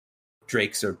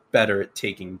Drakes are better at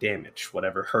taking damage.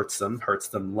 Whatever hurts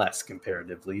them less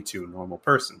comparatively to a normal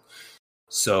person.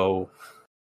 So,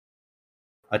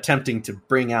 attempting to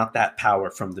bring out that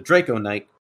power from the Draco Knight,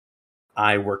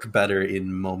 I work better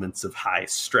in moments of high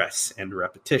stress and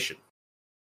repetition.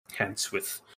 Hence,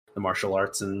 with the martial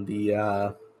arts and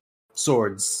the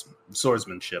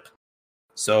swordsmanship.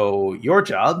 So, your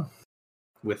job,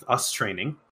 with us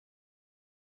training,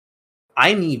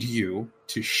 I need you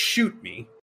to shoot me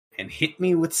and hit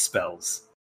me with spells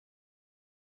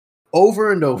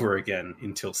over and over again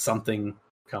until something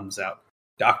comes out.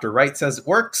 Dr. Wright says it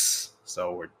works,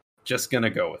 so we're just going to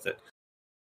go with it.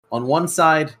 On one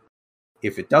side,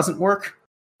 if it doesn't work,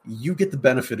 you get the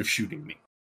benefit of shooting me.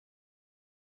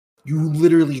 You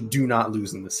literally do not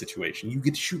lose in this situation. You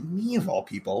get to shoot me, of all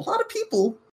people. A lot of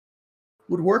people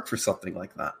would work for something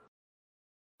like that.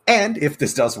 And if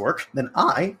this does work, then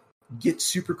I get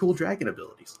super cool dragon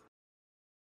abilities.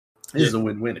 This is a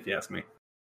win-win, if you ask me.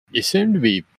 You seem to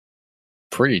be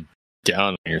pretty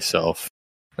down on yourself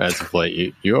as of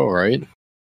late. You all right?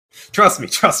 Trust me.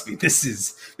 This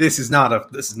is not a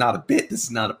bit. This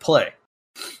is not a play.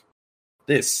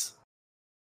 This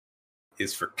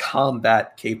is for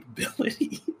combat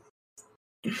capability.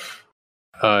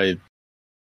 I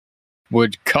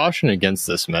would caution against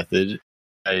this method.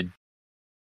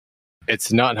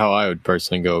 It's not how I would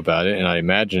personally go about it, and I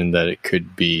imagine that it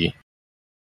could be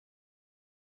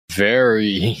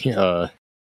very,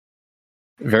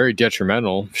 very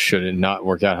detrimental should it not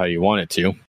work out how you want it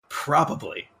to.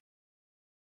 Probably.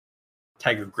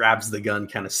 Tiger grabs the gun,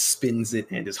 kind of spins it,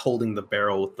 and is holding the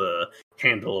barrel with the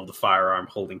handle of the firearm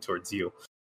holding towards you.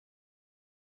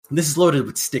 This is loaded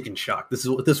with stick and shock.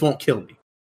 This won't kill me.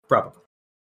 Probably.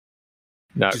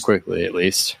 Not Just quickly, at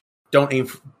least.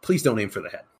 Please don't aim for the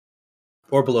head.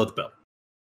 Or below the belt.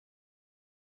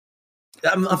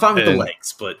 I'm fine with the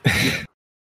legs, but...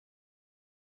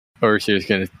 Overseer's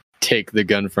going to take the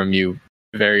gun from you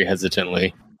very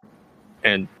hesitantly.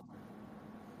 And...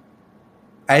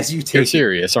 As you take You're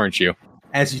serious, aren't you?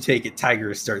 As you take it,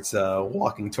 Tiger starts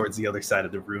walking towards the other side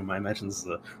of the room. I imagine this is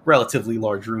a relatively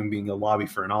large room, being a lobby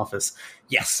for an office.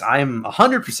 Yes, I'm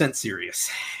 100%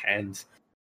 serious, and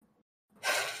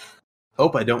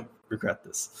hope I don't regret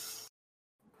this.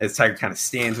 As Tiger kind of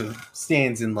stands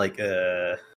in like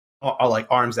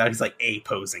arms out, he's like A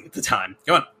posing at the time.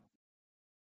 Come on,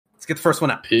 let's get the first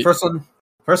one out. First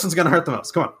one's gonna hurt the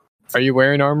most. Come on. Are you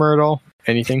wearing armor at all?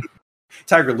 Anything?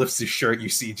 Tiger lifts his shirt. You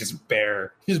see just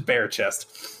bare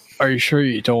chest. Are you sure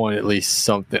you don't want at least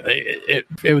something? It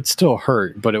would still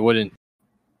hurt, but it wouldn't.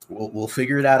 We'll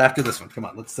figure it out after this one. Come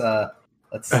on, let's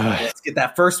get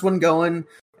that first one going,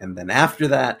 and then after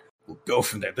that we'll go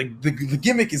from there. The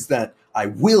gimmick is that I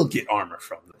will get armor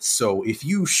from this. So if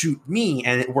you shoot me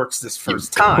and it works this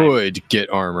first time, could get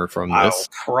armor from this.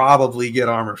 I'll probably get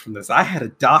armor from this. I had a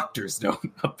doctor's note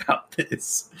about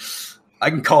this. I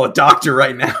can call a doctor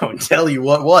right now and tell you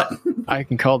what. I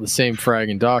can call the same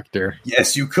fragging doctor.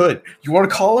 Yes, you could. You want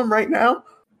to call him right now?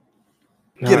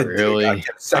 Not really. Get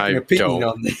a second opinion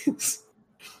on this.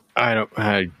 I don't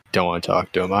want to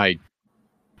talk to him. I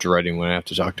dreading when I have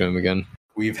to talk to him again.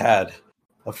 We've had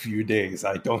a few days.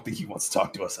 I don't think he wants to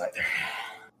talk to us either.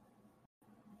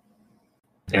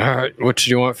 All right, what do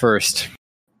you want first?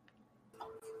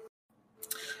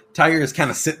 Tiger is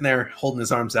kind of sitting there holding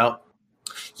his arms out.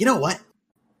 You know what?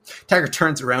 Tiger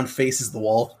turns around, faces the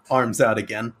wall, arms out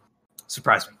again.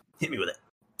 Surprise me. Hit me with it.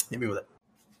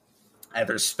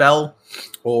 Either spell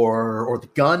or the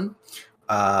gun.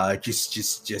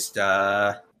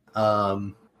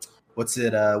 What's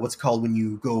it called when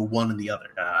you go one and the other?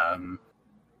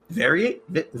 Variety.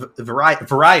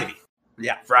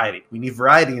 Yeah, variety. We need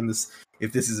variety in this.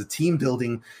 If this is a team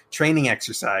building training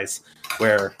exercise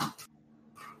where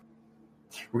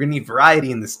we're going to need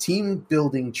variety in this team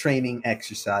building training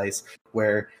exercise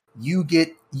where you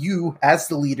as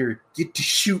the leader get to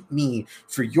shoot me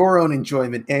for your own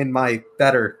enjoyment and my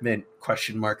betterment ?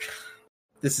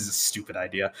 This is a stupid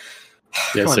idea.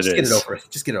 Yes, Come on, it is.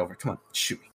 Just get it over. Come on,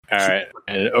 shoot me. All right,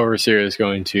 and Overseer is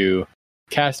going to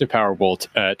cast a power bolt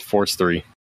at Force 3.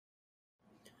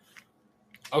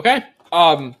 Okay.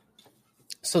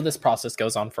 So this process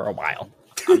goes on for a while.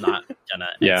 I'm not gonna.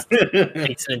 Yeah. It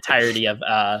takes an entirety of.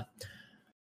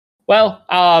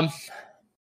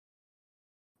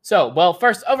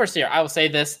 First, Overseer, I will say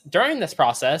this. During this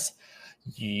process,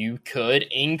 you could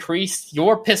increase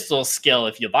your pistol skill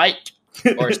if you'd like,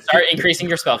 or start increasing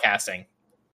your spellcasting.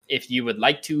 If you would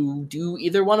like to do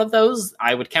either one of those,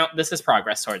 I would count this as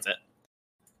progress towards it.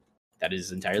 That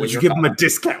is entirely. Would you give him a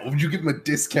discount? Would you give him a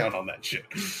discount on that shit?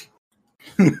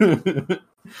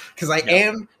 Because I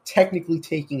am technically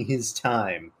taking his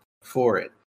time for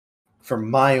it, for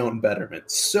my own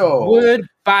betterment. So would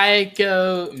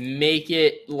Bayako make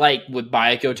it would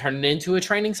Bayako turn it into a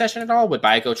training session at all? Would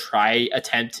Bayako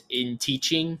attempt in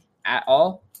teaching at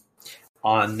all?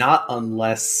 Not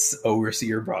unless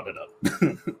Overseer brought it up.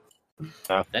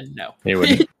 Then no. He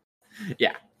wouldn't.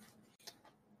 Yeah.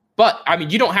 But, I mean,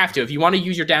 you don't have to. If you want to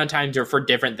use your downtime for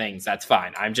different things, that's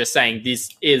fine. I'm just saying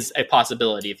this is a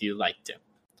possibility if you like to.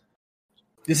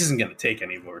 This isn't going to take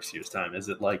any of Overseer's time, is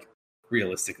it?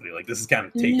 Realistically, this is kind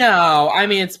of taking... No, I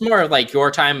mean, it's more like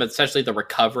your time, especially the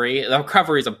recovery. The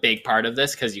recovery is a big part of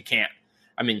this because you can't...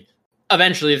 I mean,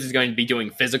 eventually this is going to be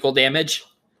doing physical damage.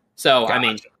 So, gotcha. I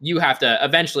mean, you have to...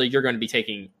 Eventually, you're going to be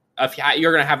taking...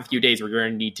 You're going to have a few days where you're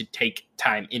going to need to take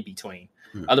time in between.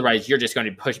 Otherwise, you're just going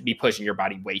to be pushing your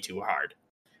body way too hard.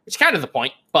 Which is kind of the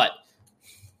point, but...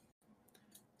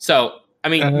 So, I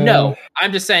mean, no.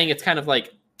 I'm just saying it's kind of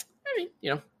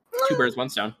two birds, one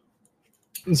stone.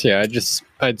 So yeah,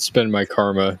 I'd spend my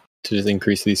karma to just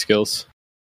increase these skills.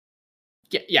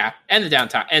 Yeah, and the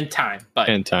downtime and time, but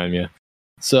And time, yeah.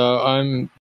 So I'm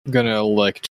gonna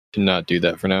elect to not do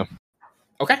that for now.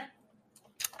 okay.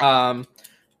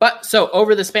 But so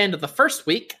over the span of the first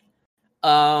week,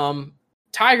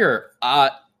 Tiger,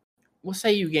 we'll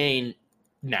say you gain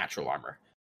natural armor.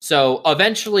 So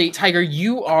eventually, Tiger,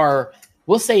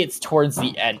 we'll say it's towards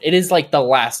the end. It is like the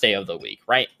last day of the week,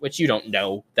 right? Which you don't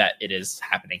know that it is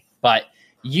happening, but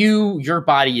your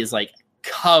body is like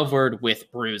covered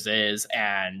with bruises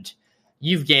and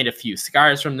you've gained a few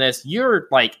scars from this. You're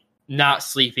like not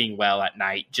sleeping well at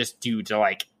night just due to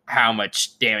like how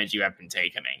much damage you have been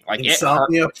taking. Like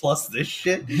insomnia plus this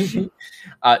shit. Do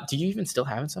you even still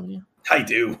have insomnia? I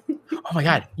do. Oh my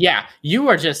god. Yeah, you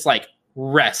are just like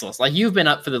restless. Like you've been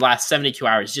up for the last 72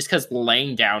 hours just because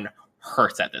laying down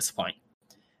hurts at this point.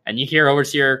 And you hear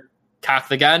Overseer cock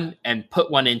the gun and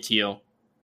put one into you.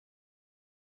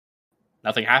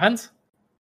 Nothing happens.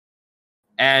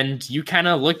 And you kind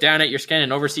of look down at your skin,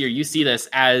 and Overseer, you see this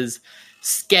as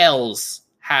scales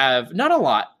have, not a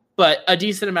lot, but a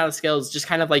decent amount of scales, just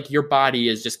kind of like your body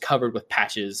is just covered with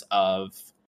patches of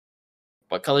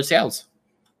what colored scales?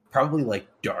 Probably like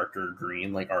darker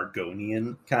green, like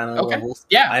Argonian kind of levels.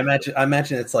 Yeah. I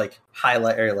imagine it's like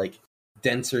highlight or like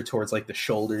denser towards like the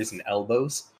shoulders and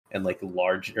elbows and like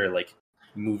large or like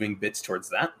moving bits towards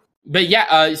that. But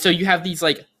yeah, so you have these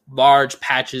like large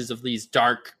patches of these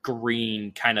dark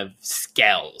green kind of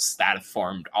scales that have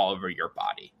formed all over your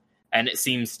body. And it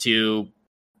seems to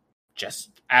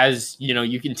just, as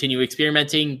you continue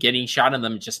experimenting, getting shot in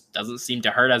them just doesn't seem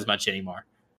to hurt as much anymore.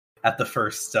 At the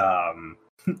first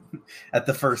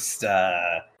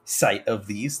sight of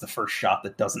these, the first shot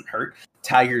that doesn't hurt,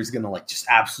 Tiger's gonna like just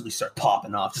absolutely start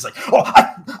popping off, just like, oh,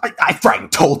 I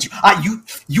friggin' told you,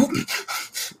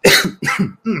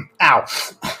 ow,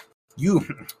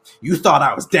 you thought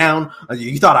I was down,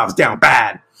 you thought I was down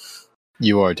bad.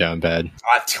 You are down bad.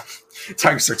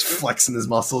 Tiger starts flexing his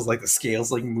muscles, like the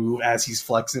scales like move as he's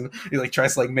flexing. He like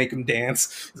tries to like make him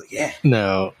dance. He's like, yeah.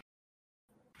 No.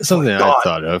 Something I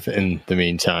thought of in the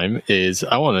meantime is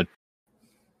I want to.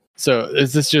 So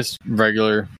is this just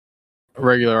regular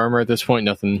armor at this point?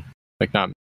 Nothing like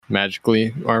not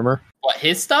magically armor. What,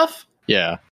 his stuff?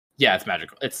 Yeah. Yeah, it's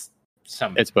magical. It's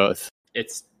both.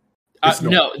 It's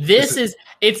no.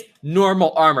 It's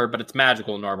normal armor, but it's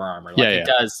magical normal armor. Like it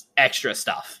does extra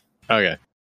stuff. Okay.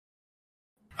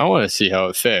 I want to see how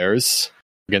it fares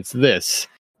against this,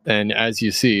 and as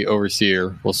you see,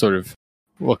 Overseer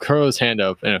will curl his hand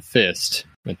up in a fist.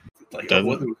 Like,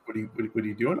 what are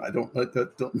you doing? I don't like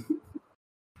that. Don't.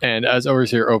 And as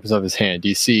Overseer opens up his hand,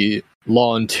 you see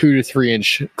long 2 to 3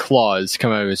 inch claws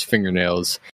come out of his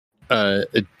fingernails. A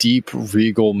deep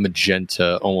regal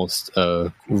magenta, almost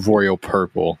royal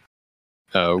purple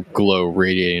glow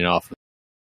radiating off.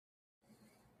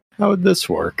 How would this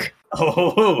work?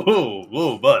 Bud.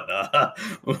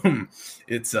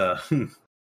 It's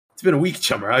been a week,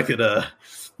 chummer. I could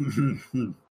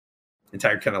And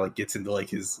Tiger kind of like gets into like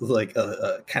his like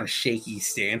kind of shaky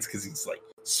stance because he's like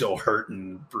so hurt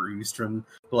and bruised from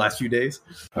the last few days.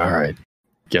 All right,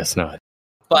 guess not.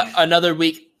 But another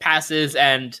week passes,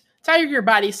 and Tiger, your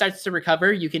body starts to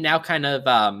recover. You can now kind of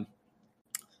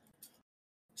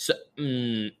so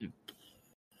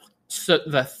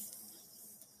the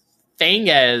thing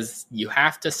is, you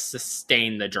have to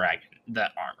sustain the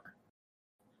armor.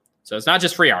 So it's not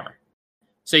just free armor.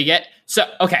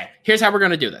 Okay, here's how we're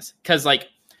going to do this. Because, like,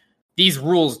 these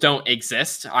rules don't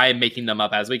exist. I'm making them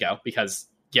up as we go because,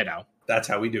 That's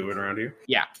how we do it around here.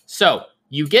 Yeah. So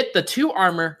you get the 2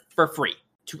 armor for free.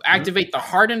 To activate the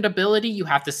hardened ability, you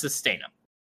have to sustain them.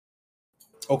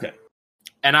 Okay.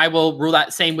 And I will rule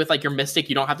that same with, like, your Mystic.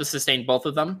 You don't have to sustain both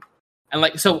of them. And,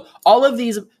 like, so all of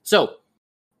these... So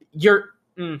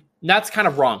that's kind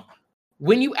of wrong.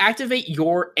 When you activate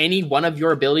any one of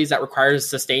your abilities that requires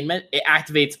sustainment, it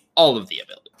activates all of the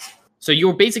abilities. So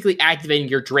you're basically activating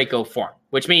your Draco form,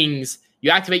 which means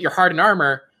you activate your hardened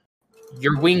armor,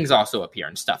 your wings also appear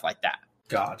and stuff like that.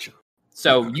 Gotcha.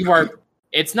 So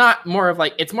it's more of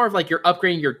like you're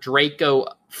upgrading your Draco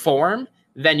form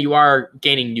than you are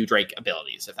gaining new Drake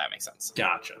abilities, if that makes sense.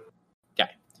 Gotcha.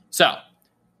 Okay. So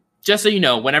just so you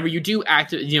know, whenever you do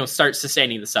start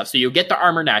sustaining the stuff, so you'll get the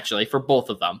armor naturally for both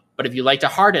of them. But if you like to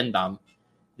harden them,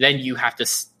 then you have to,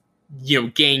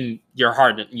 gain your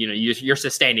harden. You're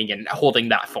sustaining and holding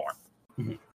that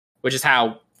form, which is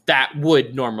how that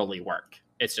would normally work.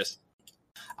 It's just,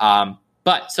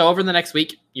 but so over the next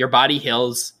week, your body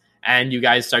heals, and you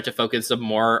guys start to focus some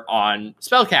more on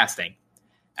spellcasting.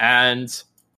 And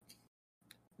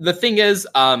the thing is,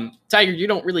 Tiger, you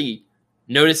don't really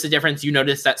notice the difference. You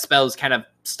notice that spells kind of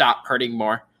stop hurting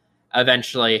more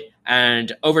eventually.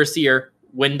 And Overseer,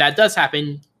 when that does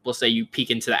happen, we'll say you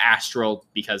peek into the astral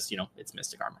because, it's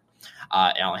mystic armor.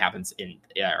 It only happens in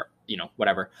air,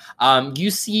 whatever.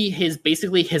 You see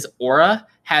his aura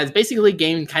has basically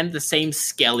gained kind of the same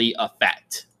scaly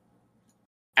effect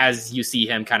as you see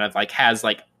him kind of like has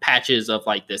like patches of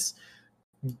like this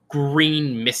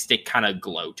green mystic kind of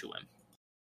glow to him.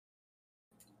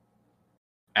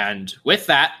 And with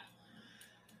that,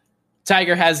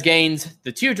 Tiger has gained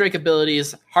the 2 Drake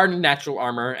abilities, Hardened Natural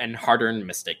Armor and Hardened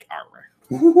Mystic Armor.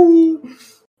 Woo-hoo.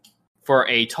 For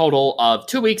a total of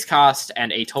 2 weeks cost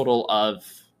and a total of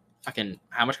fucking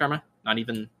how much karma? Not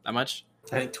even that much.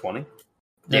 I think 20.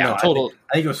 Yeah, total.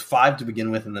 I think it was 5 to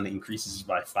begin with, and then it increases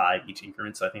by 5 each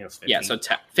increment. So I think it was 15. Yeah, so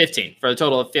 15 for a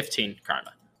total of 15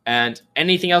 karma. And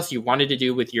anything else you wanted to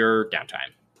do with your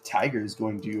downtime? Tiger is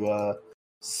going to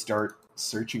start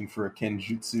searching for a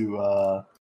Kenjutsu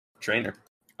trainer.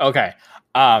 Okay.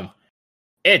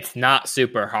 It's not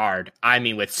super hard. I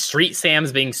mean, with Street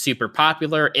Sams being super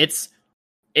popular,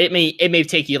 it may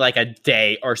take you like a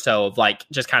day or so of like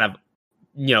just kind of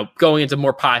going into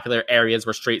more popular areas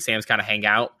where Street Sams kind of hang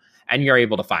out, and you're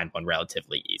able to find one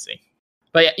relatively easy.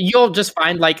 But you'll just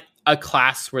find like a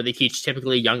class where they teach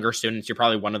typically younger students. You're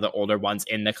probably one of the older ones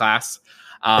in the class.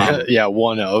 Yeah,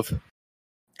 one of.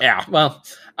 Yeah, well,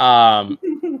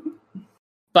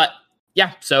 but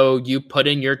yeah, so you put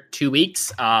in your 2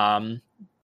 weeks.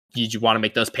 Did you want to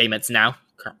make those payments now?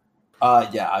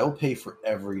 Yeah, I will pay for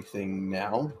everything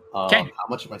now. Okay. How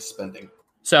much am I spending?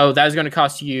 So that is going to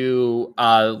cost you,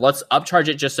 let's upcharge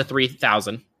it just to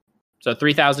 3,000. So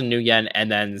 3,000 new yen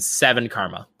and then 7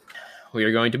 karma. We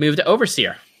are going to move to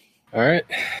Overseer. All right.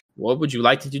 What would you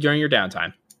like to do during your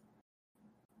downtime?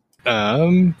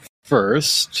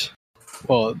 First,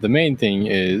 well, the main thing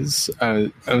is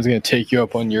I was going to take you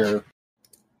up on your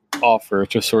offer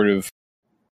to sort of,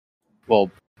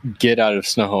 get out of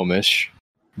Snohomish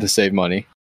to save money.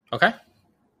 Okay.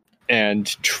 And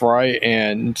try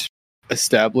and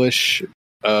establish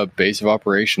a base of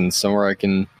operations somewhere I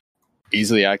can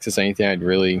easily access anything I'd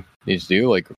really need to do,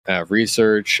 like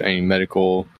research, any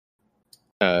medical,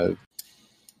 or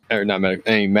not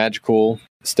medical, any magical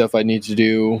stuff I need to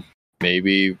do.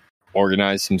 Maybe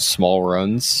organize some small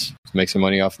runs to make some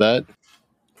money off that.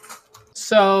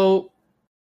 So,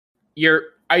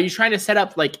 are you trying to set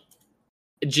up like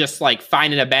just like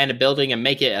find an abandoned building and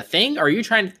make it a thing, or are you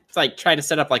trying to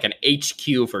set up like an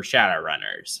HQ for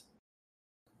Shadowrunners?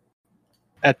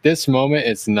 At this moment,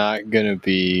 it's not going to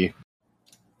be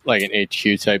like an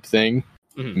HQ type thing.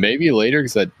 Mm-hmm. Maybe later,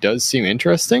 because that does seem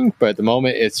interesting. But at the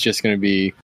moment, it's just going to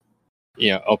be,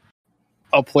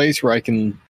 a place where I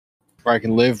can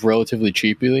live relatively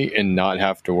cheaply and not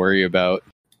have to worry about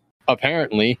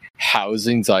apparently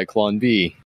housing Zyklon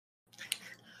B.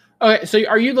 Okay, so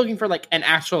are you looking for like an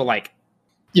actual like?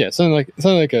 Yeah, something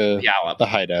like a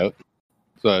hideout.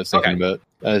 That's what I was thinking about.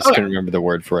 I just couldn't remember the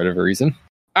word for whatever reason.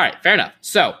 All right, fair enough.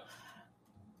 So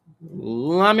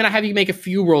I'm gonna have you make a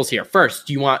few rolls here. First,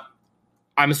 do you want?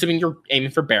 I'm assuming you're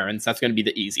aiming for Barons. That's going to be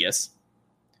the easiest.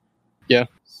 Yeah.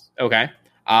 Okay.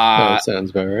 That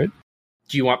sounds about right.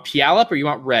 Do you want Puyallup or you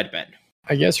want Redmond?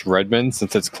 I guess Redmond,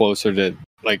 since it's closer to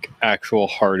like actual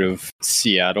heart of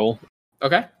Seattle.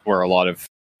 Okay. Where a lot of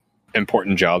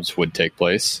important jobs would take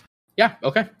place. Yeah,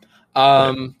 okay.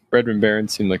 Redmond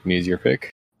Barons seemed like an easier pick.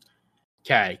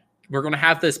 Okay. We're going to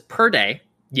have this per day.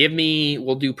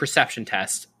 We'll do perception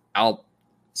test. I'll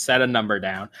set a number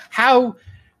down.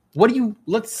 What do you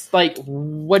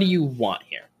want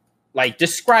here? Like,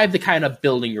 describe the kind of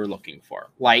building you're looking for.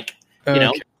 Like,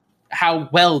 how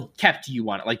well kept do you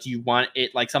want it? Like, do you want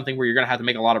it like something where you're going to have to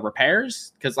make a lot of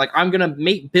repairs? Because like, I'm going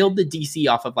to build the DC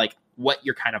off of like what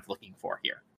you're kind of looking for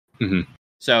here. Mm-hmm.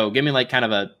 So give me like kind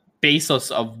of a basis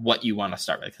of what you want to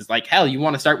start with. Because like, hell, you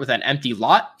want to start with an empty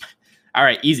lot? All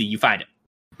right, easy. You find it.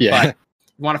 Yeah. But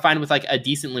you want to find with like a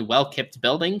decently well-kept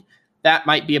building, that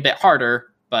might be a bit harder,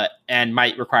 and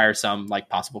might require some like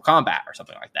possible combat or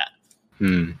something like that.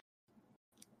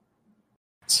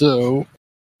 So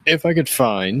if I could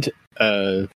find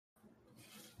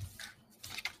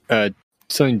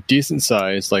something decent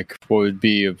size, like what would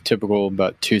be a typical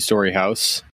about 2-story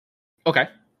house. Okay.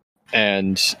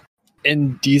 And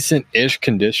in decent-ish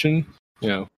condition,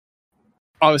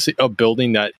 obviously a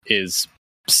building that is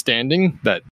standing,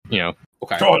 that,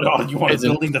 Okay. Oh no, you want a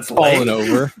building that's fallen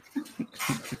over.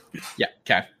 Yeah,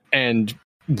 okay. And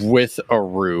with a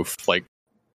roof, like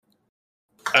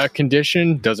a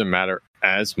condition doesn't matter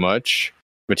as much.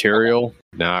 Material,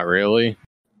 not really.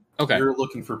 Okay. You're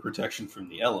looking for protection from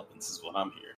the elements, is what I'm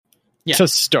hearing. Yeah. to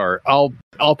start. I'll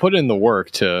put in the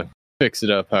work to fix it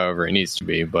up however it needs to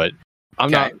be, but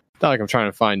I'm Okay. not like I'm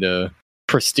trying to find a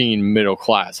pristine middle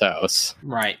class house.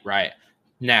 Right.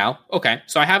 Now, okay,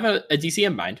 so I have a DC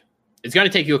in mind. It's going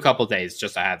to take you a couple days,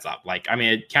 just a heads up. Like, I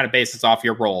mean, it kind of bases off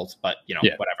your rolls, but, Yeah.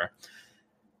 whatever.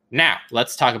 Now,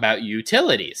 let's talk about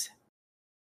utilities.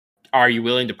 Are you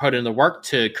willing to put in the work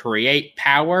to create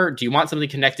power? Do you want something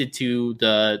connected to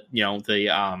the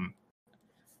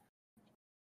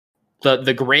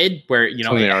grid where,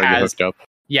 Something it already has, hooked up.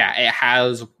 yeah, it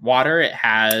has water, it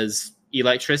has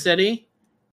electricity?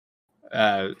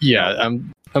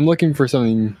 I'm looking for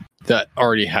something that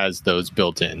already has those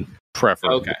built in,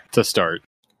 preferably to start.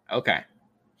 Okay.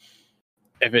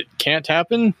 If it can't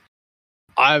happen,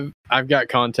 I've got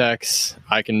contacts.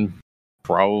 I can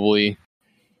probably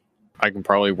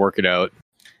work it out.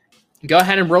 Go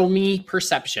ahead and roll me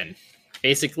perception.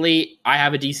 Basically, I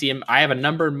have a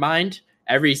number in mind.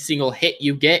 Every single hit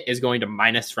you get is going to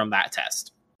minus from that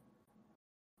test.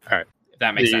 All right. If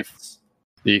that makes sense.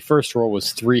 The first roll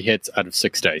was 3 hits out of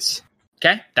 6 dice.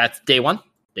 Okay, that's day 1.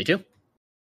 Day 2.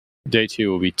 Day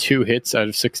 2 will be 2 hits out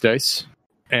of 6 dice.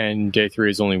 And day 3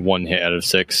 is only 1 hit out of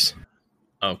 6.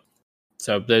 Oh.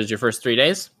 So those are your first 3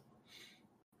 days?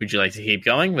 Would you like to keep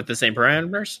going with the same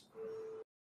parameters?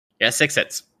 Yeah, 6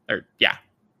 hits. Or, yeah.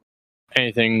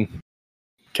 Anything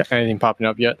popping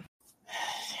up yet?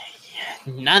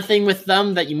 Nothing with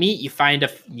them that you meet. You find a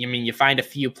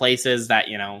few places that,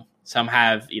 some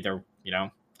have either,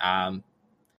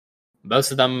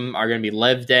 most of them are going to be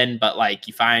lived in, but like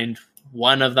you find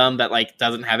one of them that like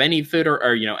doesn't have any food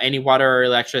or any water or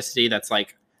electricity that's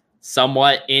like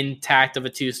somewhat intact of a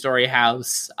 2-story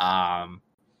house.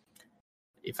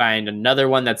 You find another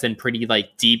one that's in pretty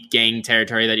like deep gang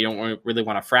territory that you don't really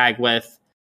want to frag with.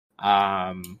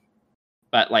 But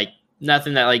like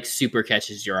nothing that like super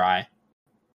catches your eye.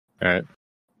 All right.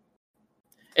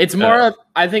 It's more of,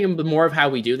 I think more of how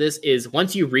we do this is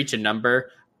once you reach a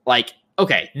number, like,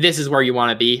 okay, this is where you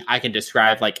want to be. I can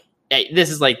describe like, hey, this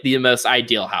is like the most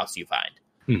ideal house you find.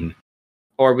 Mm-hmm.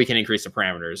 Or we can increase the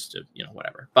parameters to,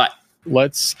 whatever. But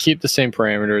let's keep the same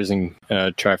parameters and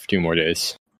try for 2 more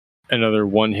days. Another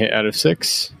 1 hit out of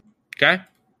 6. Okay.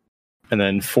 And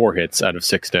then 4 hits out of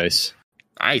 6 dice.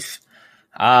 Nice.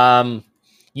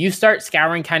 You start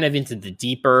scouring kind of into the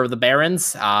deeper of the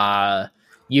barrens.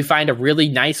 You find a really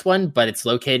nice one, but it's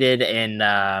located in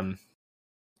the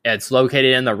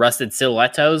Rusted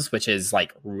Stilettos, which is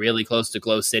like really close to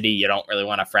Glow City. You don't really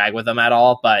want to frag with them at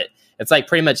all, but it's like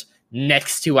pretty much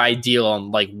next to ideal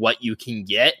on like what you can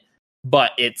get,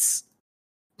 but it's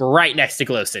right next to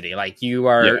Glow City. Like you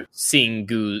are seeing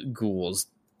ghouls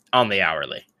on the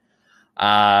hourly.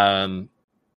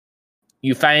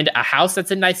 You find a house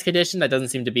that's in nice condition that doesn't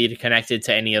seem to be connected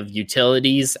to any of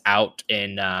utilities out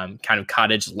in kind of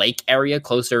Cottage Lake area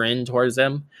closer in towards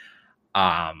them.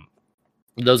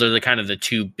 Those are the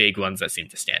 2 big ones that seem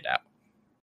to stand out.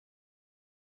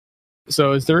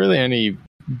 So is there really any...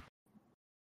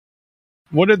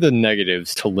 What are the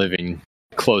negatives to living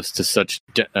close to such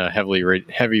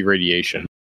heavy radiation?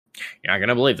 You're not going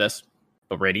to believe this,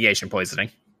 but radiation poisoning.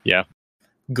 Yeah.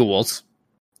 Ghouls,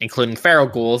 including feral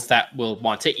ghouls that will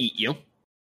want to eat you.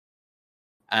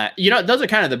 Those are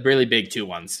kind of the really big 2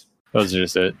 ones. Those are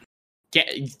just it.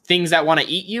 Things that want to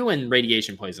eat you and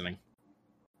radiation poisoning.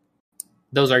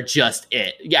 Those are just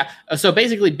it. Yeah. So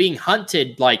basically being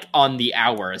hunted like on the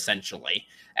hour, essentially,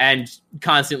 and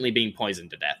constantly being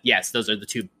poisoned to death. Yes, those are the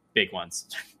 2 big ones.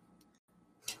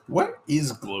 What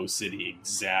is Glow City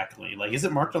exactly? Like, is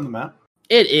it marked on the map?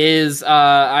 It is.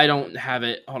 I don't have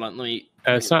it. Hold on. Let me.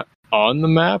 It's not on the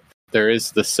map. There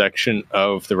is the section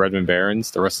of the Redmond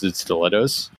Barrens, the Rusted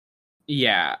Stilettos.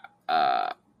 Yeah.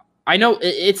 I know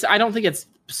it's. I don't think it's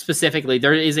specifically.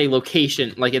 There is a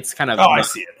location. Like it's kind of. Oh, I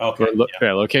see it.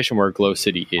 Okay. Location where Glow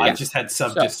City is. I just had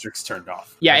sub-districts turned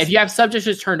off. Yeah, if you have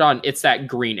sub-districts turned on, it's that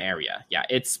green area. Yeah,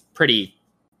 it's pretty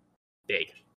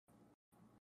big.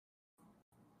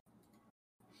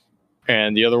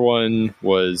 And the other one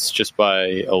was just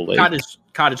by a lake.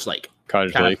 Cottage Lake.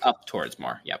 Cottage kind Lake. Of up towards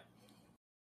more. Yep.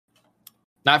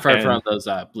 Not far from those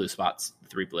blue spots.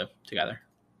 3 blue together.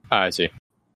 I see.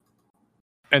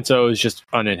 And so it was just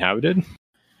uninhabited?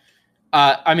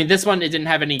 This one, it didn't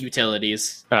have any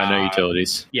utilities. No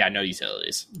utilities. Yeah, no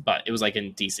utilities. But it was like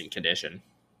in decent condition.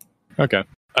 Okay.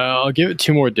 I'll give it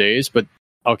 2 more days, but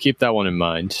I'll keep that one in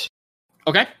mind.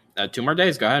 Okay. 2 more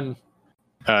days. Go ahead.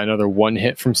 Another 1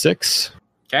 hit from 6.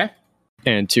 Okay.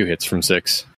 And 2 hits from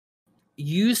 6.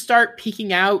 You start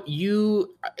peeking out.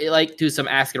 You like do some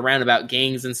asking around about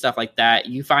gangs and stuff like that.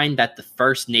 You find that the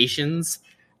First Nations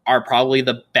are probably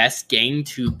the best gang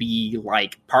to be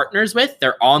like partners with.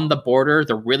 They're on the border.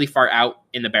 They're really far out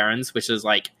in the Barrens, which is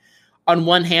like, on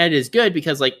one hand is good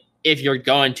because like if you're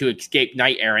going to escape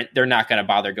Knight Errant, they're not going to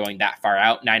bother going that far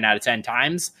out 9 out of 10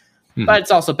 times. But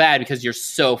it's also bad because you're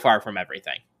so far from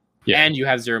everything. Yeah. And you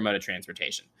have zero mode of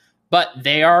transportation. But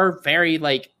they are very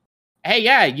like, hey,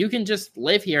 yeah, you can just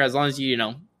live here as long as you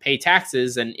know, pay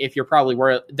taxes. And if you're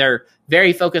probably they're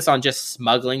very focused on just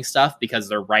smuggling stuff because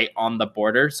they're right on the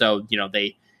border. So, you know,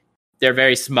 they're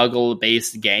very smuggle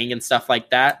based gang and stuff like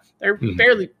that. They're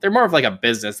they're more of like a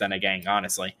business than a gang,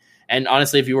 honestly. And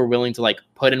honestly, if you were willing to like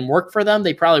put in work for them,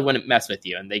 they probably wouldn't mess with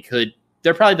you. And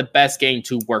they're probably the best gang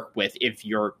to work with if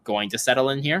you're going to settle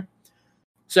in here.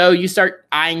 So you start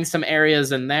eyeing some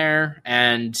areas in there,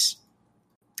 and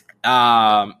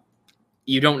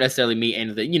you don't necessarily meet any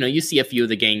of the, you know, you see a few of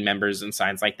the gang members and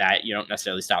signs like that. You don't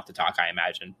necessarily stop to talk, I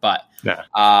imagine. But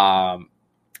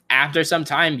after some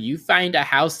time, you find a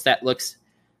house that looks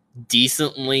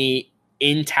decently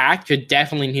intact. It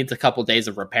definitely needs a couple days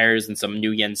of repairs and some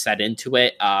new yen set into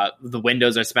it. The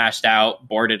windows are smashed out,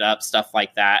 boarded up, stuff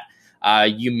like that.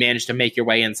 You manage to make your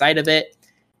way inside of it.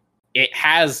 It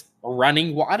has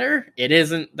running water. It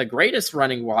isn't the greatest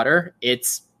running water.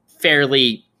 It's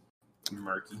fairly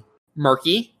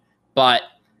murky, but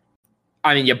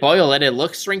I mean, you boil it, it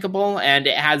looks drinkable, and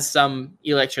it has some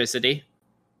electricity.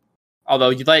 Although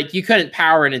you couldn't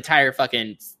power an entire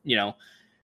fucking, you know,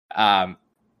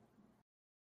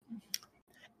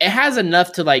 it has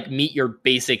enough to like meet your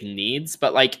basic needs,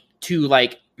 but like to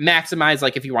like maximize,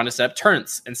 like if you want to set up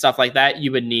turrets and stuff like that,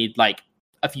 you would need like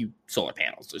a few solar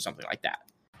panels or something like that.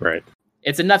 Right.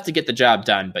 It's enough to get the job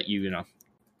done, but you know,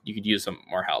 you could use some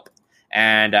more help.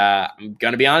 And I'm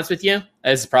going to be honest with you,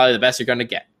 this is probably the best you're going to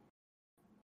get.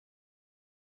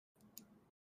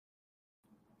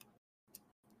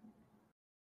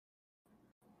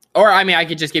 Or, I mean, I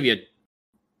could just give you a,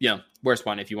 you know, worse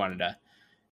one if you wanted to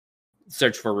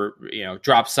search for, you know,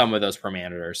 drop some of those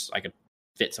parameters. I could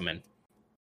fit some in.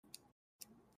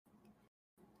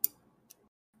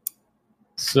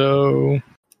 So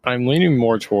I'm leaning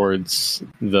more towards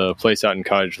the place out in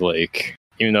Cottage Lake,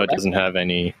 even though it doesn't have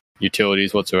any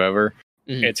utilities whatsoever.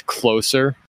 Mm-hmm. It's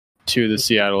closer to the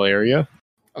Seattle area.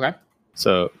 Okay.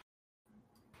 So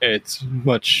it's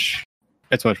much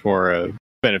more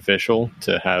beneficial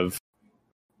to have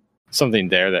something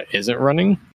there that isn't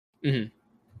running. Mm-hmm.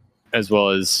 As well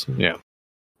as, you know,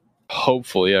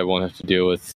 hopefully I won't have to deal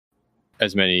with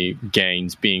as many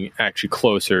gangs being actually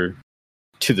closer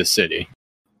to the city.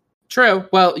 True.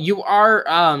 Well, you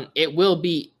are, it will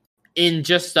be in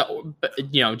just the,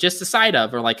 you know, just the side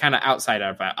of, or like kind of outside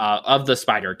of the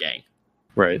Spider Gang.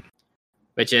 Right.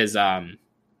 Which is, a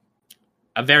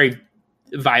very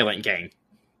violent gang.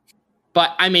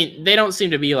 But, I mean, they don't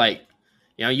seem to be like,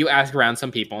 you know, you ask around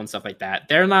some people and stuff like that.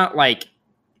 They're not like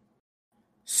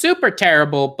super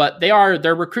terrible, but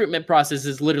their recruitment process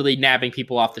is literally nabbing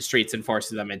people off the streets and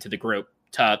forcing them into the group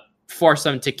to force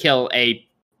them to kill a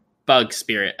bug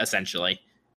spirit, essentially.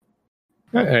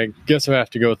 I guess I have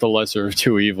to go with the lesser of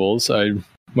two evils. I'd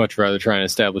much rather try and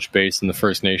establish base in the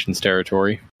First Nations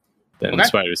territory than in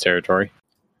Spider's territory.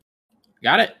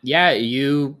 Got it. Yeah,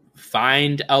 you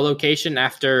find a location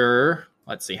after,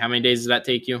 let's see, how many days does that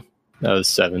take you? That was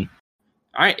 7.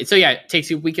 All right. So, yeah, it takes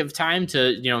you a week of time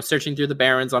to, you know, searching through the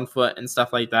Barrens on foot and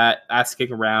stuff like that,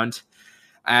 asking around.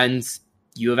 And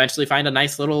you eventually find a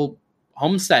nice little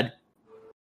homestead.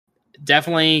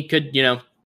 Definitely could, you know,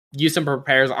 use some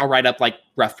repairs. I'll write up like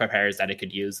rough repairs that it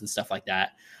could use and stuff like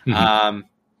that. Mm-hmm.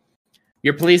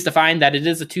 You're pleased to find that it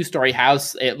is a 2-story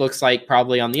house. It looks like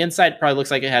probably on the inside, probably looks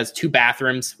like it has 2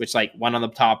 bathrooms, which like one on the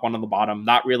top, one on the bottom.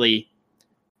 Not really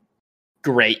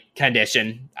great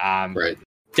condition. Right.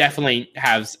 Definitely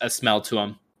has a smell to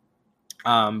them.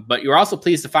 But you're also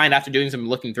pleased to find after doing some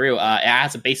looking through, it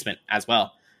has a basement as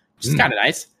well, which is kind of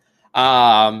nice.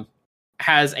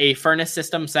 Has a furnace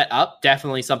system set up,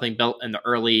 definitely something built in the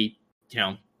early, you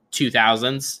know,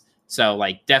 2000s. So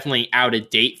like definitely out of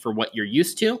date for what you're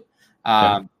used to.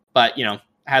 But, you know,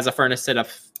 has a furnace set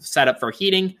up for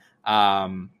heating.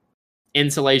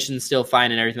 Insulation still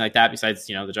fine and everything like that. Besides,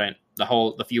 you know,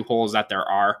 the few holes that there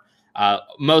are.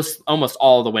 Almost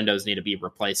all the windows need to be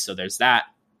replaced. So there's that.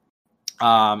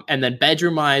 And then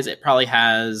bedroom wise, it probably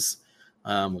has,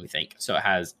 let me think. So it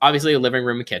has obviously a living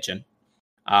room and kitchen,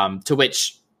 to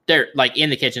which there, like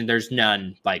in the kitchen, there's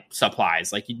none like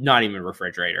supplies, like not even a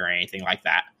refrigerator or anything like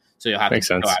that. So you'll have Makes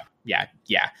to sense. go out.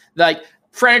 Yeah. Like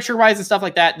furniture wise and stuff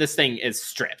like that, this thing is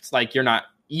stripped. Like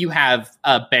you have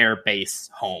a bare base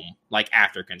home, like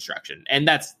after construction. And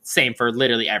that's same for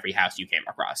literally every house you came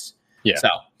across. Yeah. So,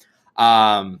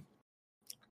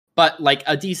 but like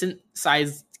a decent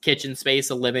sized kitchen space,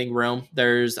 a living room.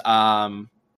 There's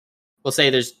we'll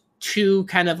say there's 2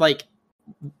 kind of like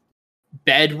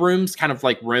bedrooms, kind of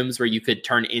like rooms where you could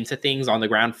turn into things on the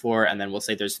ground floor, and then we'll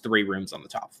say there's 3 rooms on the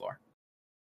top floor.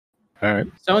 All right.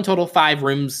 So in total, 5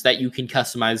 rooms that you can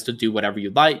customize to do whatever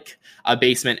you'd like. A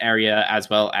basement area, as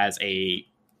well as a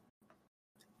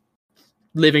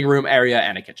living room area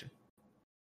and a kitchen.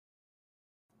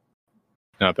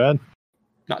 Not bad.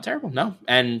 Not terrible, no.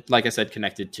 And like I said,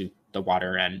 connected to the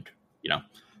water, and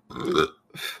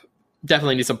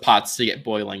definitely need some pots to get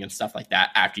boiling and stuff like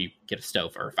that after you get a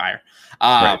stove or a fire.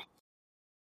 Right.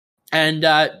 And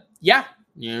yeah,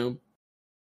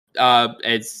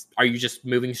 are you just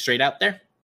moving straight out there?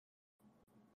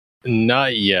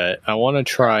 Not yet. I want to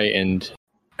try and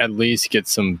at least get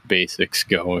some basics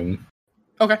going.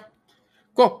 Okay,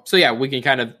 cool. So yeah, we can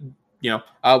kind of,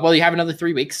 well, you have another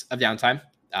 3 weeks of downtime.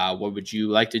 What would you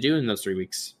like to do in those 3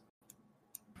 weeks?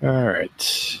 All right.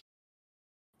 It's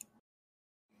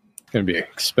going to be an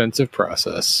expensive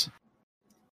process.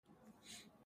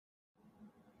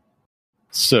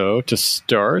 So to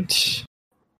start,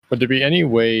 would there be any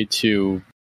way to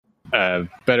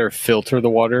better filter the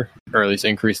water, or at least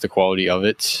increase the quality of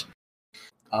it?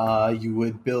 You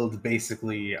would build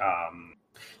basically.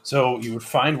 So you would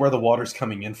find where the water's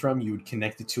coming in from. You would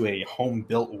connect it to a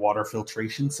home-built water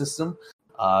filtration system,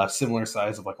 similar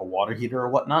size of like a water heater or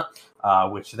whatnot.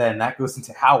 Which then that goes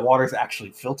into how water is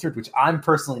actually filtered, which I'm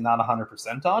personally not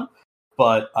 100% on.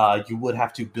 But you would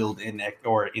have to build in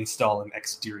or install an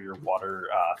exterior water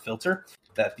filter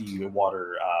that the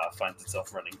water finds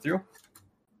itself running through,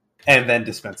 and then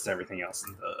dispense everything else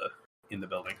in the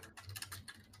building.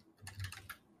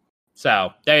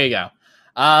 So there you go.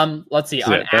 Let's see.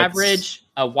 So on average,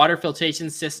 a water filtration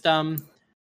system.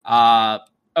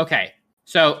 Okay,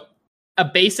 so a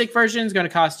basic version is going to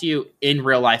cost you in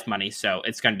real life money, so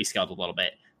it's going to be scaled a little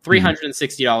bit.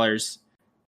 $360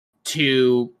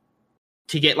 to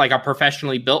get like a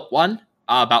professionally built one.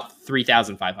 About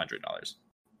 $3,500.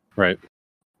 Right.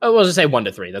 We'll just say 1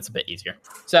 to 3. That's a bit easier.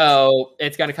 So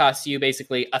it's going to cost you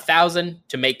basically $1,000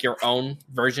 to make your own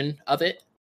version of it.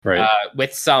 Right.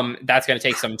 That's going to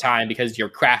take some time because you're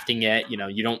crafting it.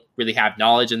 You don't really have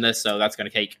knowledge in this, so that's going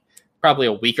to take probably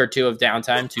a week or 2 of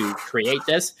downtime to create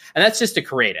this, and that's just to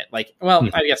create it. Like, well,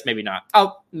 I guess maybe not.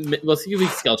 We'll see if we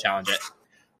skill challenge it,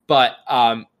 but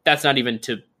that's not even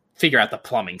to figure out the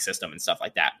plumbing system and stuff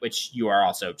like that, which you are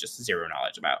also just zero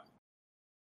knowledge about.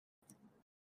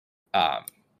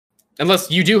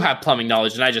 Unless you do have plumbing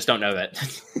knowledge, and I just don't know that.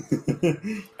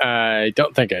 I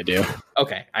don't think I do.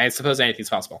 Okay, I suppose anything's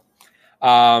possible.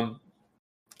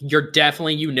 You're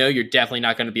definitely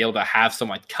not going to be able to have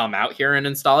someone come out here and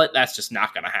install it. That's just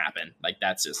not going to happen. Like,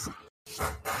 that's just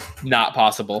not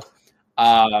possible.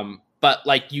 But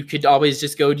like, you could always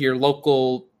just go to your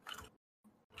local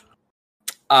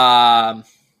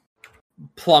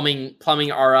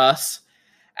plumbing R Us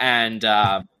and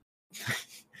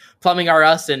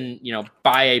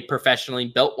buy a professionally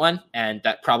built one, and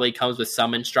that probably comes with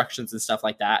some instructions and stuff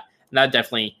like that. And that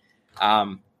definitely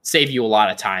save you a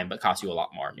lot of time, but cost you a lot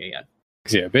more.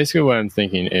 Yeah, basically what I'm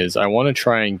thinking is I want to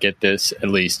try and get this at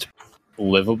least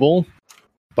livable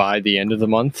by the end of the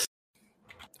month.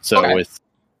 So with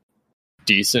a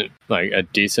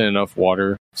decent enough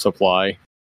water supply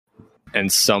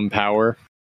and some power,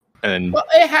 and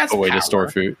it has a way power to store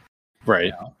food.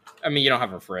 Right. I mean, you don't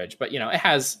have a fridge, but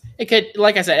it could,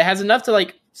 like I said, it has enough to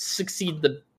like succeed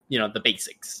the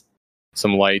basics.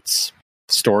 Some lights,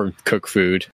 cook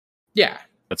food. Yeah.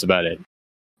 That's about it.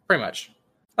 Pretty much.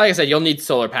 Like I said, you'll need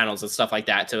solar panels and stuff like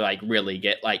that to like really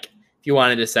get like, if you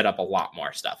wanted to set up a lot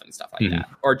more stuff and stuff like that,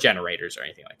 or generators or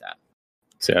anything like that.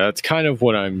 So yeah, that's kind of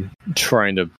what I'm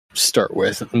trying to start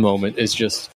with at the moment, is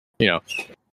just,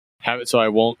 have it so I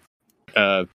won't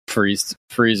freeze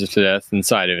it to death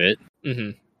inside of it.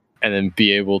 Mm-hmm. And then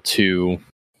be able to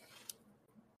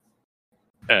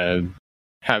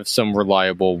have some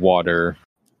reliable water,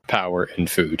 power, and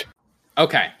food.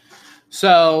 Okay.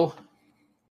 So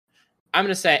I'm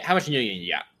going to say, how much union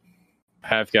you got?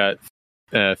 I've got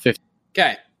 50.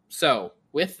 Okay. So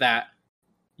with that,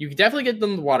 you can definitely get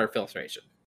them the water filtration.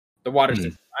 The water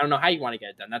system. I don't know how you want to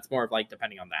get it done. That's more of like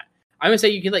depending on that. I'm going to say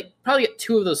you can like probably get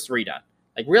 2 of those 3 done.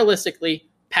 Like realistically,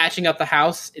 patching up the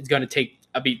house is going to take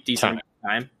a decent amount of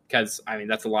time, because I mean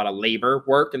that's a lot of labor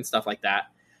work and stuff like that.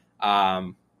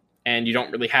 And you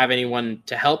don't really have anyone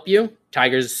to help you.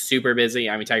 Tiger's super busy.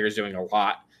 I mean, Tiger's doing a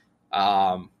lot.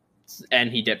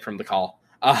 And he dipped from the call.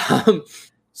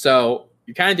 So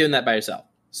you're kind of doing that by yourself.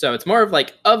 So it's more of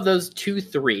like, of those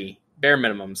 2-3 bare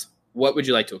minimums, what would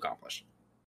you like to accomplish?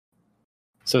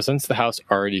 So since the house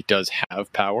already does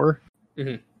have power,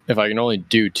 Mhm. if I can only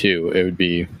do 2, it would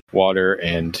be water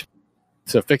and...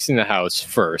 So fixing the house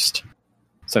first,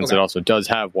 since Okay. it also does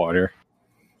have water,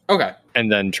 Okay.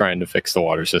 and then trying to fix the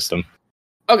water system.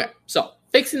 Okay. So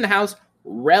fixing the house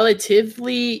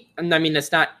relatively. I mean,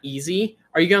 it's not easy.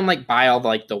 Are you gonna like buy all the,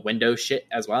 like the window shit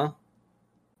as well?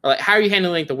 Or like, how are you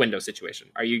handling the window situation?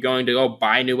 Are you going to go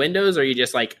buy new windows, or are you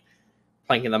just like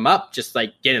planking them up, just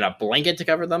like getting a blanket to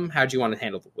cover them? How do you want to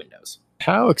handle the windows?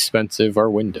 How expensive are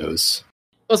windows?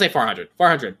 We'll say 400.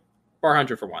 400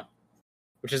 for one,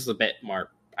 which is a bit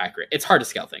more accurate. It's hard to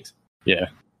scale things. Yeah.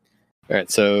 All right,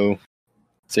 so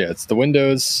yeah, it's the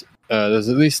windows. There's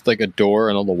at least like a door,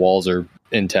 and all the walls are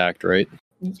intact, right?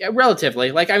 Yeah,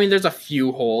 relatively. Like, I mean, there's a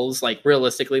few holes. Like,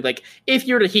 realistically, like if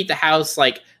you were to heat the house,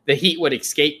 like the heat would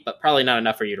escape, but probably not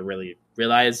enough for you to really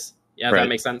realize. Yeah, if Right. that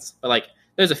makes sense. But like,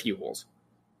 there's a few holes,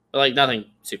 but like nothing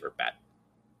super bad.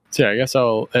 So yeah, I guess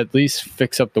I'll at least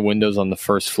fix up the windows on the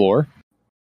first floor,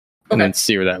 and Okay. then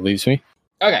see where that leaves me.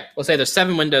 Okay, we'll say there's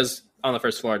 7 windows on the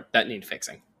first floor that need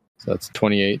fixing, So that's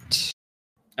 28.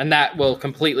 and that will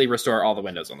completely restore all the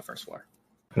windows on the first floor.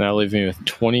 And that'll leave me with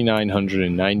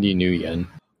 2,990 new yen.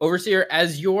 Overseer,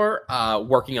 as you're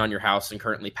working on your house and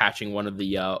currently patching one of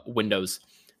the windows,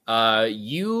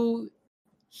 you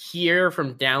hear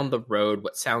from down the road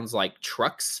what sounds like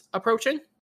trucks approaching.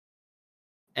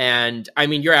 And, I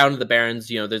mean, you're out in the Barrens,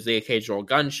 you know, there's the occasional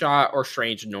gunshot or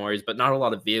strange noise, but not a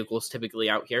lot of vehicles typically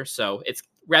out here, so it's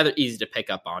rather easy to pick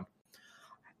up on.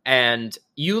 And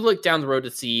you look down the road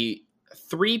to see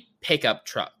 3 pickup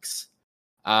trucks.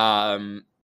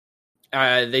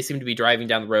 They seem to be driving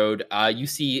down the road. You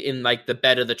see in like the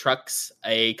bed of the trucks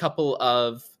a couple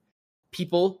of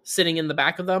people sitting in the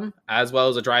back of them, as well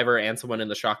as a driver and someone in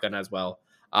the shotgun as well.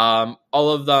 All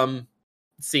of them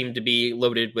seem to be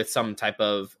loaded with some type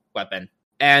of weapon,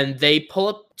 and they pull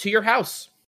up to your house.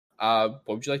 What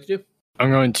would you like to do? I'm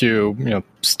going to,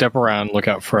 step around, look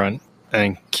out front,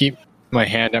 and keep my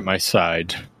hand at my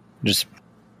side. Just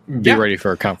be Yeah. ready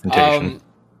for a confrontation.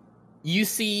 You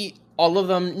see all of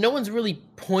them. No one's really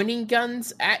pointing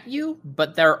guns at you,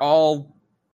 but they're all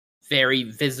very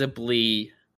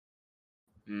visibly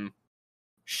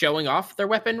showing off their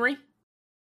weaponry.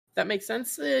 That makes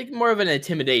sense. More of an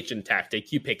intimidation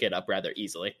tactic. You pick it up rather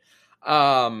easily.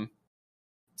 So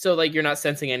like you're not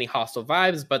sensing any hostile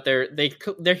vibes, but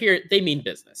they're here. They mean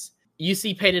business. You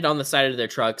see painted on the side of their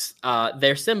trucks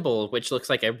their symbol, which looks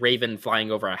like a raven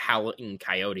flying over a howling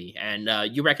coyote, and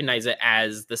you recognize it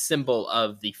as the symbol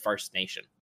of the First Nation.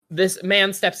 This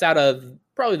man steps out of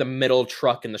probably the middle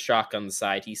truck in the shotgun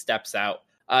side. He steps out.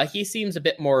 He seems a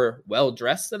bit more well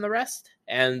dressed than the rest,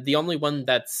 and the only one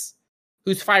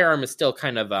whose firearm is still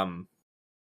kind of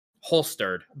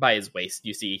holstered by his waist.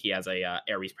 You see he has a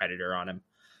Ares Predator on him,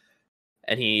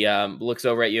 and he looks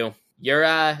over at you.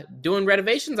 You're doing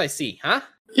renovations, I see, huh?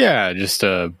 Yeah, just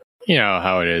how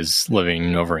it is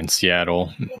living over in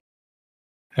Seattle.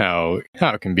 How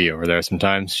it can be over there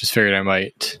sometimes. Just figured I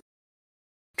might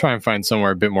try and find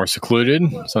somewhere a bit more secluded,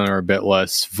 somewhere a bit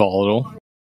less volatile.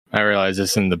 I realize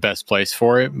this isn't the best place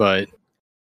for it, but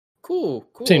Cool.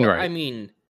 seemed right. I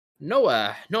mean, no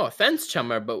offense,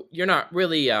 Chummer, but you're not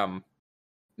really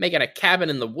making a cabin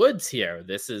in the woods here.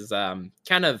 This is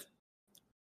kind of,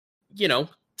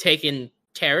 taking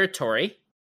territory.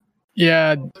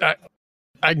 Yeah,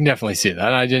 I can definitely see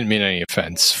that. I didn't mean any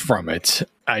offense from it.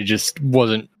 I just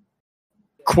wasn't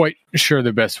quite sure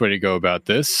the best way to go about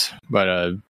this. But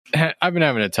I've been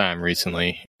having a time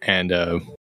recently, and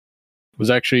was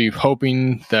actually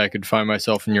hoping that I could find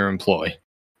myself in your employ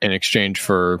in exchange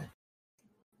for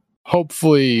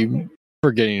hopefully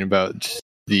forgetting about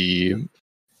the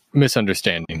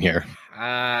misunderstanding here.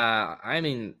 I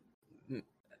mean,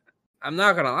 I'm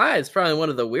not gonna lie, it's probably one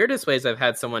of the weirdest ways I've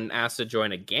had someone ask to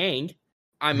join a gang.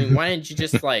 I mean, why didn't you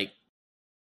just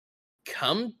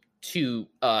come to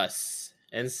us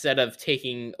instead of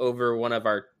taking over one of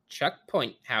our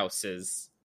checkpoint houses?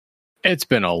 It's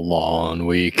been a long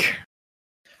week.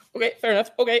 Okay, fair enough.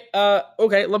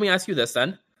 Okay, let me ask you this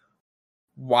then.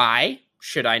 Why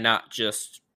should I not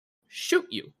just shoot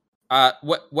you?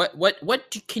 What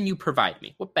can you provide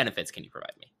me? What benefits can you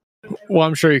provide me? Well,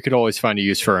 I'm sure you could always find a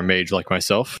use for a mage like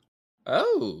myself.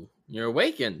 Oh, you're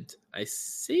awakened. I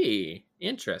see.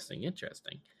 Interesting.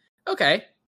 Okay.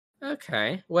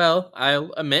 Well,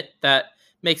 I'll admit that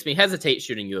makes me hesitate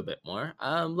shooting you a bit more.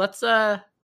 Let's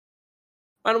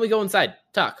why don't we go inside?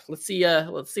 Talk. Let's see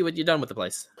what you've done with the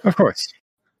place. Of course.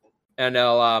 And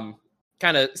I'll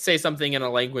kind of say something in a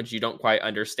language you don't quite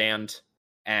understand,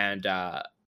 and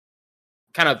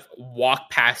kind of walk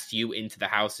past you into the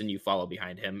house, and you follow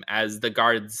behind him as the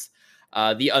guards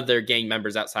The other gang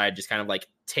members outside just kind of like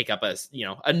take up a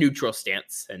neutral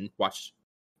stance and watch.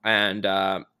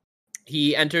 And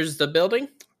he enters the building,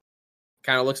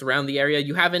 kind of looks around the area.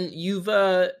 You've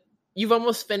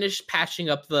almost finished patching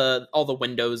up all the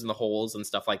windows and the holes and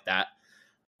stuff like that.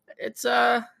 It's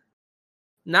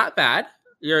not bad.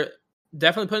 You're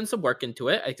definitely putting some work into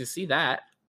it. I can see that.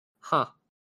 Huh.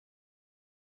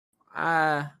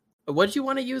 What do you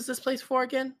want to use this place for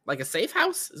again? Like a safe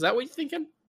house? Is that what you're thinking?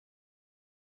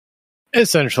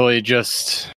 Essentially,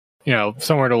 just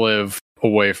somewhere to live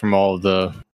away from all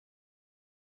the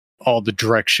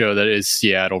direct show that is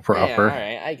Seattle proper. Yeah, all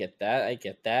right, I get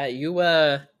that. You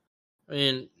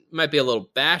might be a little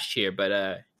bashed here,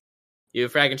 but you a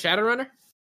fragging Shadowrunner?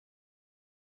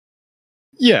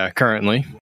 Yeah, currently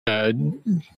doing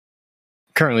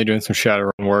some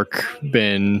Shadowrun work.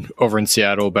 Been over in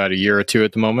Seattle about a year or two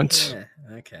at the moment.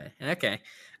 Yeah, okay.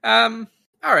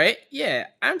 All right, yeah,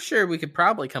 I'm sure we could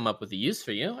probably come up with a use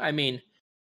for you. I mean,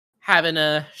 having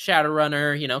a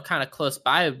Shadowrunner, kind of close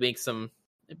by would it'd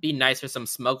be nice for some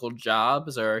smuggled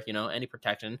jobs or, any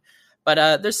protection.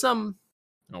 But there's some,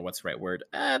 what's the right word?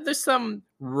 There's some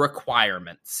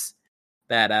requirements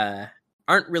that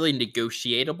aren't really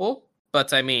negotiable.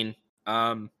 But I mean,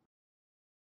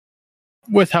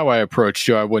 with how I approached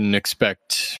you, I wouldn't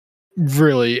expect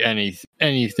really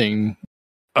anything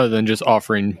other than just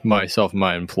offering myself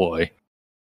my employ.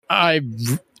 I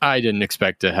didn't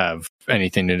expect to have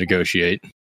anything to negotiate,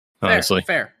 honestly.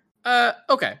 Fair.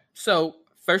 Okay, so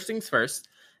first things first.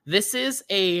 This is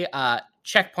a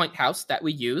checkpoint house that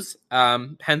we use,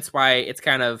 hence why it's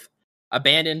kind of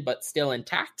abandoned but still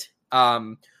intact.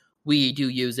 We do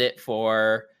use it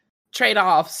for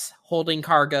trade-offs, holding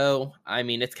cargo. I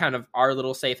mean, it's kind of our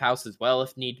little safe house as well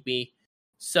if need be.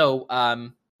 So,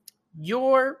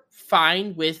 you're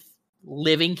fine with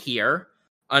living here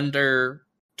under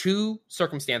two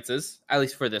circumstances, at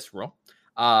least for this rule.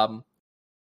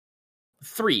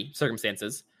 Three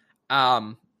circumstances.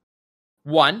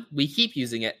 One, we keep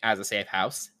using it as a safe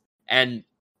house and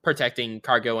protecting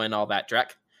cargo and all that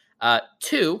dreck.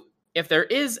 Two, if there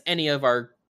is any of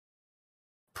our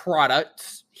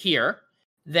products here,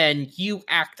 then you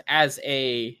act as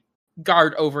a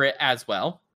guard over it as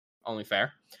well. Only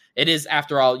fair. It is,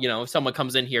 after all, if someone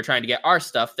comes in here trying to get our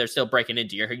stuff, they're still breaking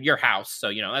into your house.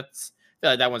 So, that's, I feel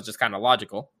like that one's just kind of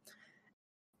logical.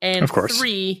 And of course.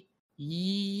 Three,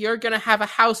 you're going to have a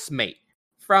housemate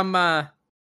from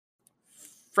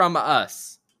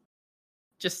us.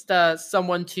 Just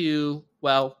someone to,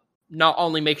 not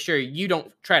only make sure you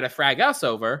don't try to frag us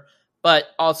over, but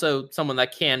also someone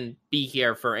that can be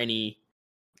here for any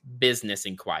business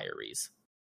inquiries.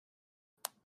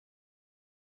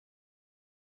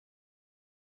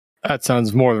 That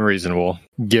sounds more than reasonable,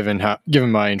 given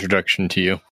my introduction to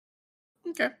you.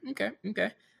 Okay.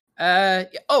 I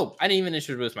didn't even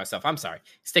introduce myself. I'm sorry.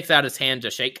 Sticks out his hand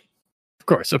to shake. Of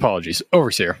course, apologies.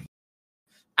 Overseer.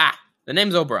 The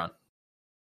name's Oberon.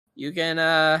 You can,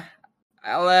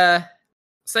 I'll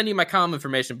send you my comm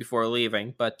information before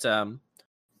leaving, but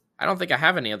I don't think I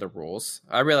have any other rules.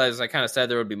 I realize I kind of said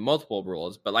there would be multiple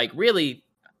rules, but really,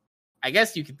 I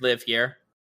guess you could live here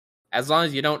as long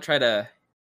as you don't try to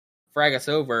frag us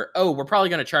over. Oh, we're probably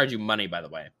going to charge you money, by the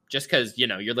way, just because,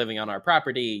 you're living on our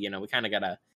property. We kind of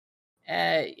got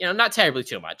to, not terribly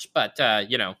too much, but,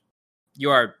 you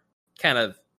are kind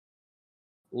of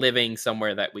living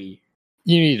somewhere that you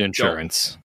need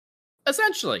insurance.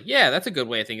 Essentially, yeah, that's a good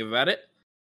way of thinking about it.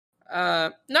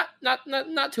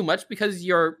 Not too much because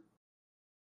you're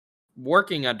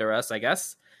working under us, I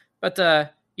guess. But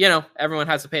everyone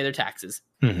has to pay their taxes.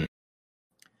 Mm-hmm.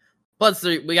 Plus,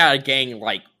 we got a gang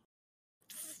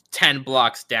 10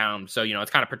 blocks down, so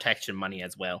it's kind of protection money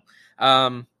as well.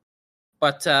 Yeah,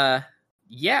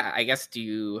 I guess.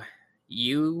 Do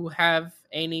you have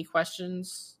any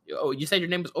questions? Oh, you said your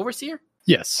name was Overseer?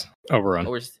 Yes, Oberon.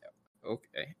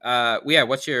 Okay. Yeah.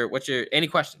 What's your? Any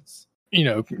questions?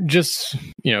 Just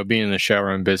being in the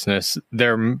Shadowrun business,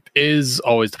 there is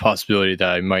always the possibility that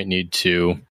I might need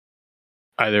to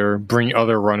either bring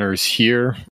other runners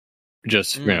here,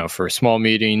 just for small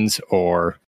meetings,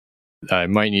 or I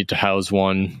might need to house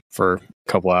one for a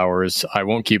couple hours. I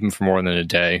won't keep him for more than a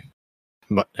day,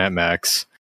 but at max.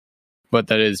 But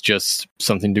that is just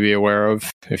something to be aware of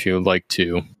if you would like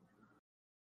to.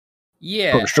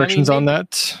 Yeah, put restrictions on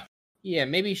that. Yeah,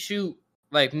 maybe shoot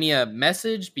me a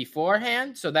message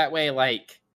beforehand, so that way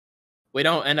we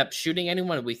don't end up shooting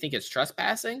anyone if we think it's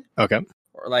trespassing. Okay.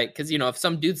 Or because if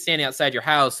some dude's standing outside your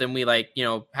house and we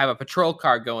have a patrol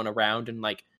car going around and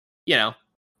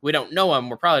we don't know him,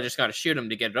 we're probably just gonna shoot him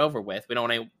to get it over with. We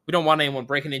don't want anyone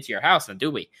breaking into your house, do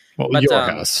we? Well, your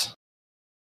house.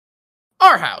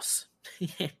 our house.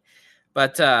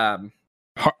 But I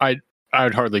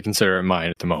would hardly consider it mine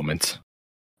at the moment.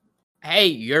 hey,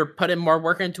 you're putting more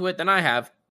work into it than I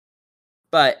have.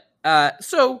 But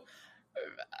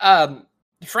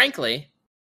frankly,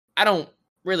 I don't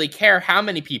really care how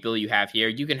many people you have here.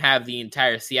 You can have the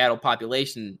entire Seattle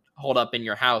population hold up in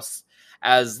your house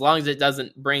as long as it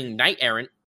doesn't bring Knight Errant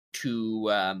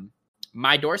to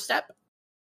my doorstep.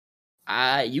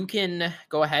 You can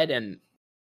go ahead and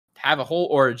have a whole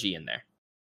orgy in there.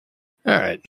 All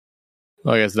right.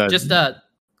 Well, I guess that Just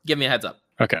give me a heads up.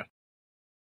 Okay.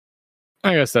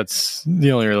 I guess that's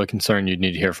the only real concern you'd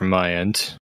need to hear from my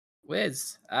end.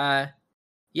 Wiz.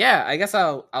 Yeah, I guess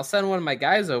I'll send one of my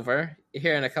guys over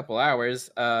here in a couple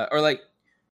hours. Or like,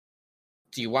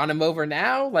 do you want him over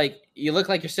now? Like, you look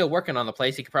like you're still working on the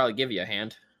place. He could probably give you a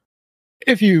hand.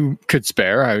 If you could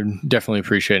spare, I would definitely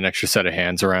appreciate an extra set of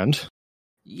hands around.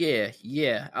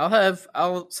 Yeah.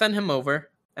 I'll send him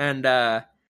over, and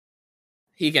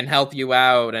he can help you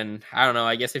out. And I don't know.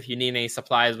 I guess if you need any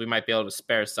supplies, we might be able to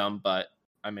spare some. But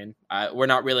I mean, we're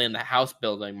not really in the house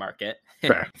building market.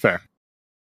 Fair.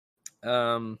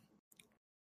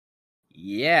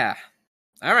 Yeah.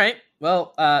 All right.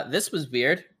 Well, this was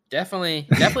weird. Definitely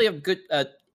a good.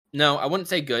 No, I wouldn't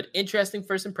say good. Interesting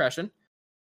first impression.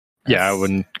 Yeah, I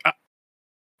wouldn't.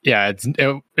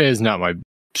 It is not my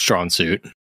strong suit.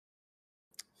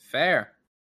 Fair.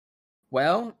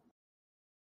 Well,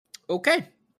 okay.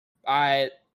 I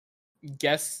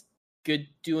guess good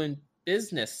doing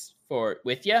business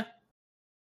with you.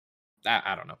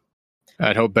 I don't know.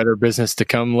 I'd hope better business to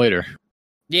come later.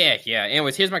 Yeah.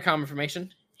 Anyways, here's my comm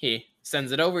information. He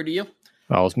sends it over to you.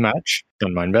 I'll match.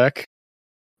 Send mine back.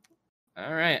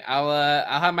 All right.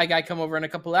 I'll have my guy come over in a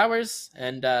couple hours,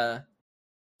 and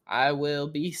I will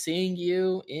be seeing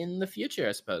you in the future,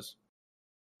 I suppose.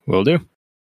 Will do.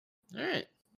 All right.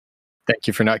 Thank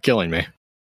you for not killing me.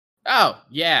 Oh,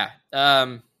 yeah.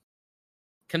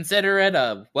 Consider it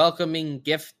a welcoming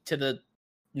gift to the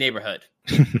neighborhood.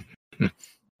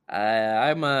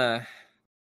 I'm all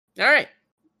right.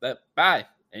 Bye.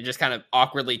 And he just kind of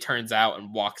awkwardly turns out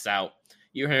and walks out.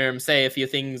 You hear him say a few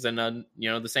things in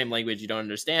the same language you don't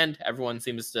understand. Everyone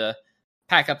seems to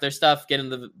pack up their stuff, get in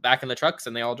the back in the trucks,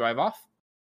 and they all drive off.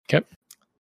 Okay.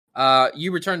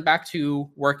 You return back to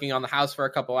working on the house for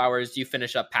a couple hours. You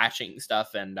finish up patching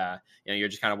stuff, and you're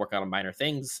just kind of working on minor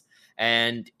things.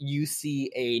 And you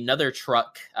see another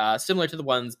truck, similar to the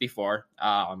ones before.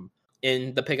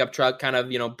 In the pickup truck, kind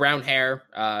of brown hair,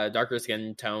 darker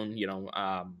skin tone.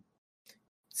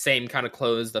 Same kind of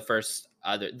clothes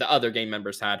the other gang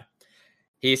members had.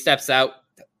 He steps out,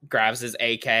 grabs his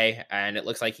AK, and it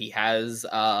looks like he has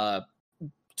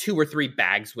 2 or 3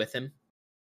 bags with him.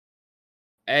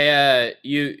 Hey,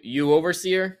 you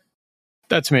overseer?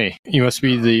 That's me. You must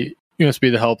be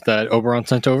the help that Oberon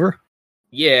sent over?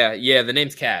 Yeah, the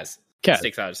name's Kaz. Kaz.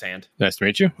 Sticks out his hand. Nice to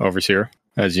meet you, Overseer,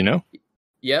 as you know.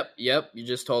 Yep, you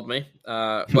just told me.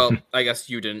 Well, I guess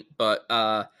you didn't, but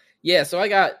yeah, so I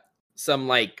got some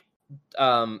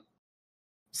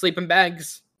sleeping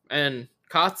bags and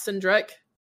cots and Drek.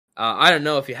 I don't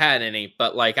know if you had any,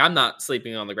 but I'm not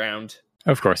sleeping on the ground.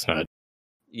 Of course not.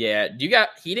 Yeah, do you got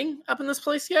heating up in this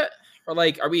place yet? Or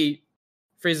are we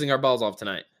freezing our balls off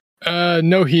tonight?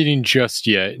 No heating just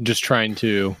yet. Just trying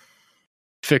to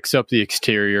fix up the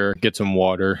exterior, get some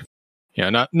water. Yeah,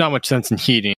 not much sense in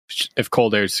heating if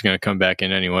cold air is going to come back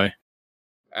in anyway.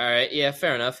 All right, yeah,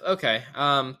 fair enough. Okay.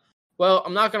 Well,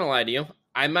 I'm not going to lie to you.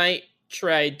 I might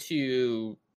try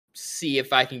to see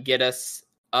if I can get us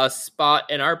a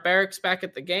spot in our barracks back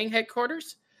at the gang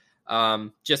headquarters.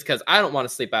 Just because I don't want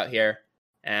to sleep out here.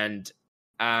 And,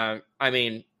 I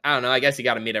mean, I don't know. I guess you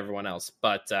got to meet everyone else.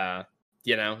 But,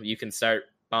 you can start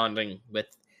bonding with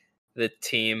the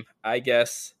team, I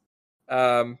guess.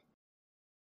 Or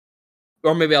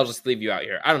maybe I'll just leave you out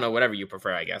here. I don't know. Whatever you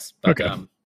prefer, I guess. But, okay.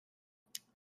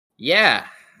 Yeah.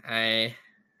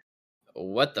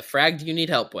 What the frag do you need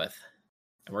help with?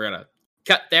 And we're going to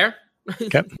cut there.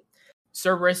 Okay.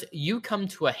 Cerberus, you come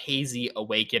to a hazy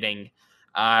awakening.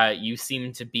 You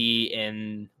seem to be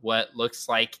in what looks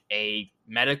like a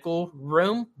medical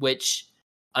room, which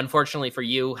unfortunately for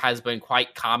you has been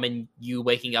quite common, you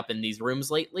waking up in these rooms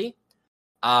lately.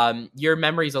 Your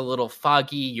memory's a little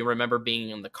foggy. You remember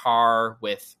being in the car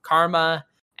with Karma,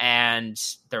 and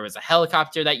there was a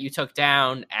helicopter that you took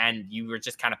down, and you were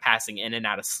just kind of passing in and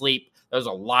out of sleep. There was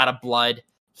a lot of blood.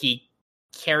 He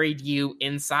carried you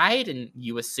inside, and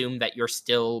you assume that you're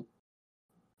still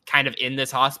kind of in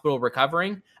this hospital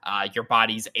recovering. Your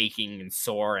body's aching and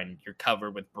sore, and you're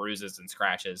covered with bruises and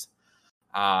scratches.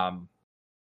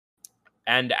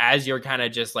 And as you're kind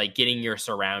of just like getting your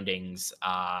surroundings,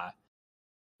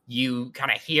 you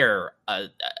kind of hear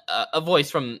a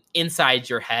voice from inside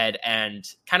your head, and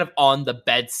kind of on the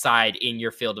bedside in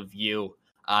your field of view,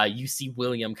 you see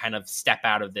William kind of step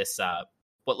out of this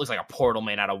what looks like a portal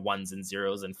made out of ones and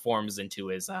zeros and forms into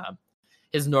his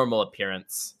normal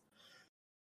appearance.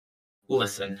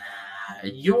 Listen,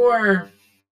 you're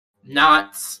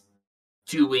not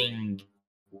doing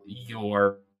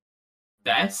your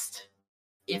best.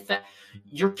 If that,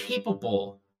 you're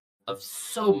capable of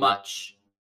so much,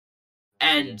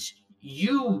 and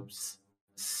you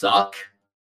suck.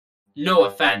 No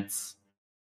offense,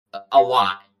 a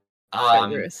lot.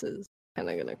 Cerberus is kind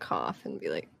of gonna cough and be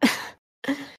like,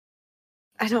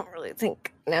 I don't really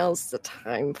think now's the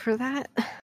time for that.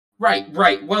 Right.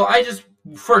 Well, I just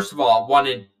first of all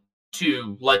wanted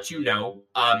to let you know,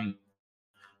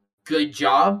 good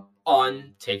job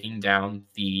on taking down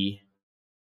the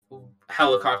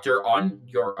helicopter on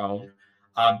your own,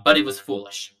 but it was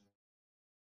foolish.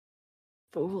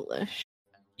 Foolish.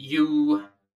 You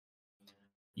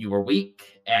were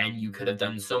weak, and you could have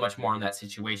done so much more in that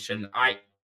situation.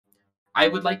 I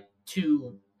would like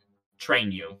to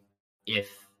train you,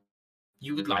 if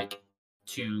you would like,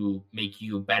 to make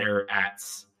you better at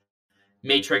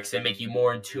Matrix and make you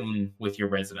more in tune with your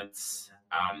residents.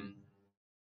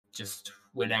 Just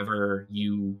whenever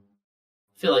you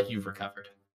feel like you've recovered.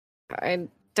 I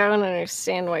don't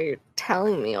understand why you're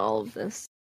telling me all of this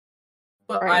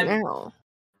But now.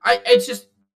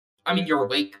 You're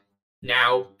awake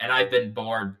now, and I've been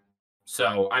bored.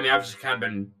 So, I've just kind of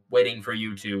been waiting for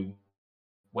you to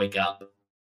wake up.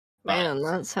 Man,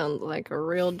 that sounds like a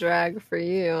real drag for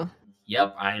you.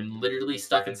 Yep, I'm literally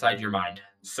stuck inside your mind.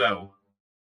 So,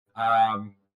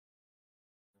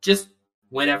 just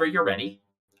whenever you're ready,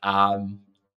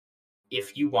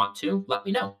 if you want to, let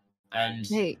me know. And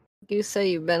Hey, you say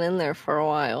you've been in there for a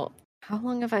while. How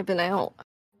long have I been out?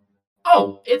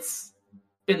 oh, it's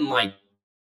been like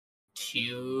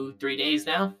 2-3 days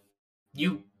now.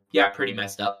 You got pretty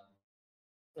messed up.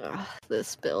 Ugh,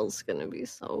 this bill's gonna be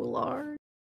so large.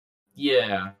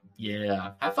 Yeah.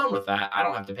 Have fun with that. I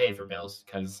don't have to pay for bills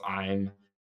because I'm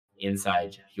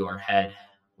inside your head,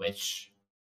 which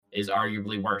is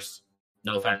arguably worse.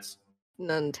 No offense.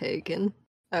 None taken.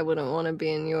 I wouldn't want to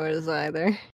be in yours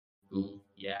either. Ooh,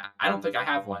 yeah. I don't think I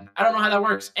have one. I don't know how that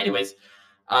works. Anyways,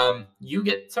 you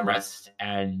get some rest,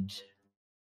 and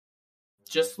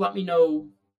just let me know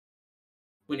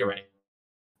when you're ready.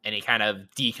 And he kind of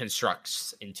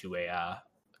deconstructs into a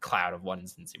cloud of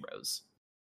ones and zeros.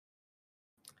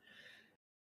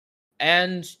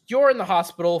 And you're in the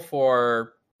hospital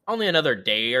for only another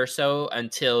day or so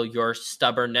until your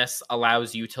stubbornness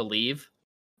allows you to leave.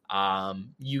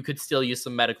 You could still use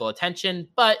some medical attention,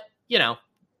 but,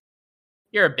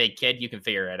 you're a big kid. You can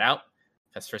figure it out.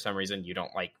 Because for some reason you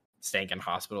don't like staying in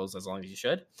hospitals as long as you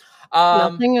should.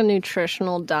 Nothing a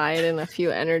nutritional diet and a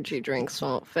few energy drinks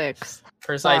won't fix.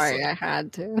 Precisely. Sorry, I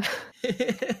had to.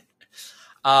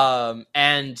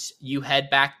 And you head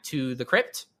back to the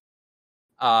crypt.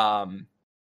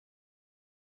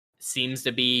 Seems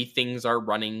to be things are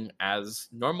running as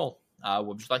normal. What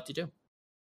would you like to do?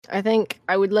 I think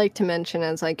I would like to mention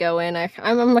as I go in,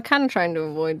 I'm kind of trying to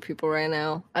avoid people right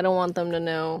now. I don't want them to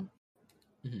know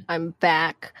I'm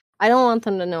back. I don't want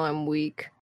them to know I'm weak.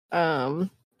 Fair.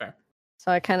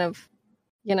 So I kind of,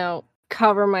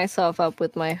 cover myself up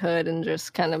with my hood and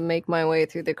just kind of make my way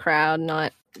through the crowd,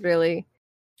 not really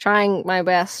trying my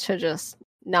best to just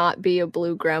not be a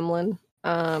blue gremlin.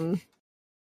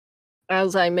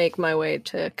 As I make my way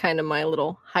to kind of my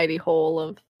little hidey hole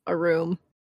of a room.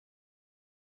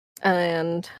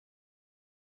 And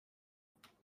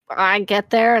I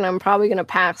get there and I'm probably going to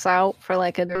pass out for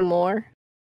like a day more.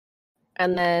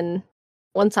 And then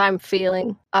once I'm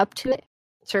feeling up to it,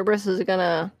 Cerberus is going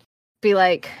to be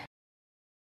like,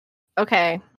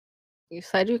 okay, you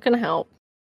said you can help.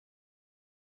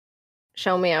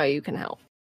 Show me how you can help.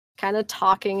 Kind of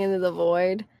talking into the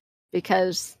void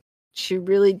because she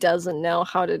really doesn't know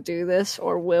how to do this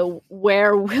or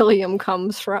where William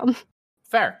comes from.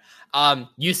 Fair.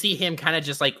 You see him kind of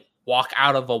just like walk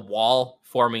out of a wall,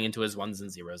 forming into his ones and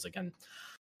zeros again.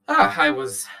 I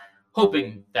was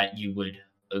hoping that you would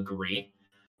agree.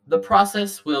 The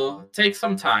process will take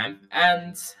some time,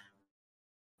 and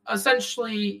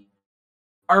essentially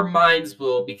our minds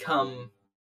will become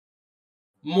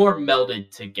more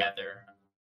melded together.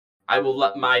 I will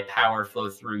let my power flow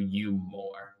through you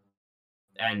more,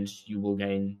 and you will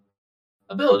gain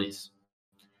abilities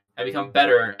and become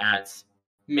better at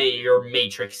your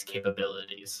matrix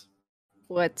capabilities.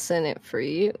 What's in it for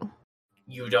you?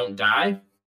 You don't die,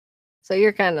 So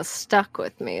you're kind of stuck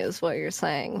with me, is what you're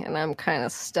saying, and I'm kind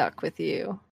of stuck with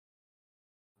you.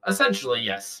 Essentially,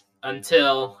 yes.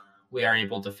 Until we are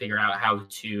able to figure out how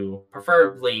to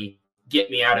preferably get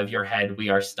me out of your head, we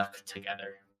are stuck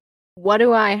together. What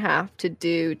do I have to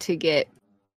do to get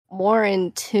more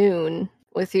in tune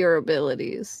with your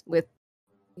abilities, with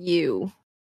you?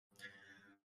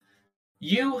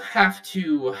 You have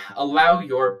to allow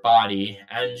your body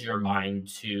and your mind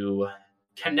to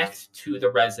connect to the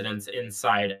resonance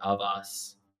inside of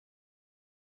us.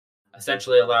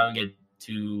 Essentially allowing it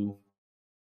to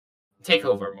take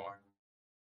over more.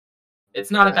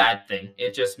 It's not a bad thing.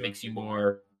 It just makes you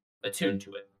more attuned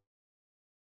to it.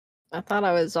 I thought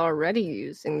I was already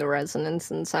using the resonance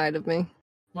inside of me.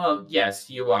 Well, yes,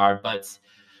 you are, but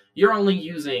you're only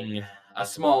using a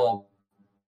small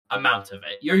amount of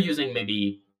it. You're using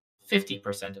maybe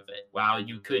 50% of it, while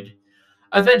you could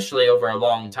eventually, over a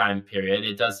long time period,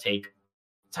 it does take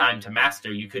time to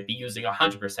master, you could be using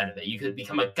 100% of it. You could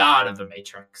become a god of the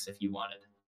Matrix if you wanted.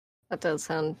 That does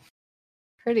sound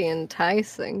pretty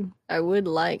enticing. I would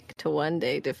like to one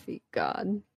day defeat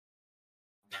God.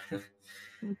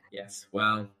 Yes,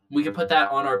 well, we could put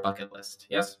that on our bucket list,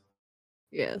 yes?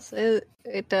 Yes,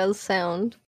 it does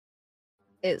sound.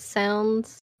 It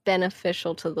sounds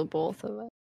beneficial to the both of us.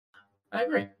 I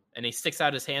agree. And he sticks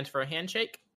out his hand for a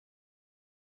handshake.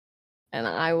 And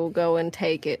I will go and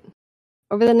take it.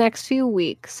 Over the next few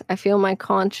weeks, I feel my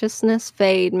consciousness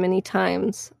fade many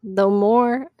times, though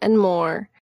more and more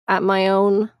at my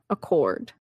own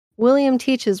accord. William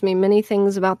teaches me many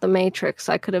things about the Matrix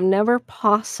I could have never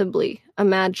possibly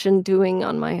imagined doing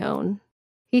on my own.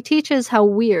 He teaches how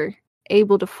we're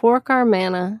able to fork our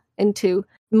mana into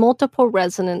multiple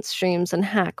resonance streams and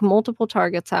hack multiple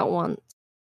targets at once.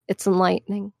 It's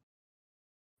enlightening.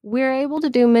 We're able to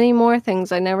do many more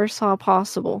things I never saw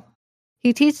possible.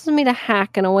 He teaches me to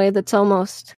hack in a way that's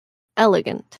almost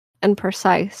elegant and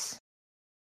precise,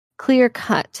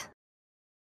 clear-cut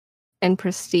and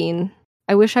pristine.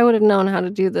 I wish I would have known how to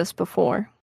do this before.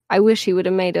 I wish he would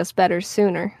have made us better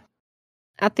sooner.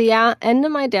 At the end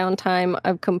of my downtime,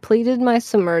 I've completed my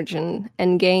submersion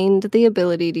and gained the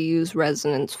ability to use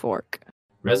Resonance Fork.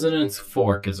 Resonance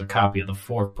Fork is a copy of the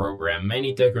Fork program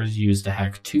many diggers use to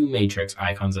hack two Matrix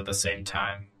icons at the same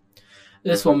time.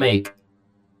 This will make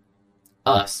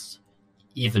us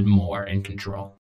even more in control.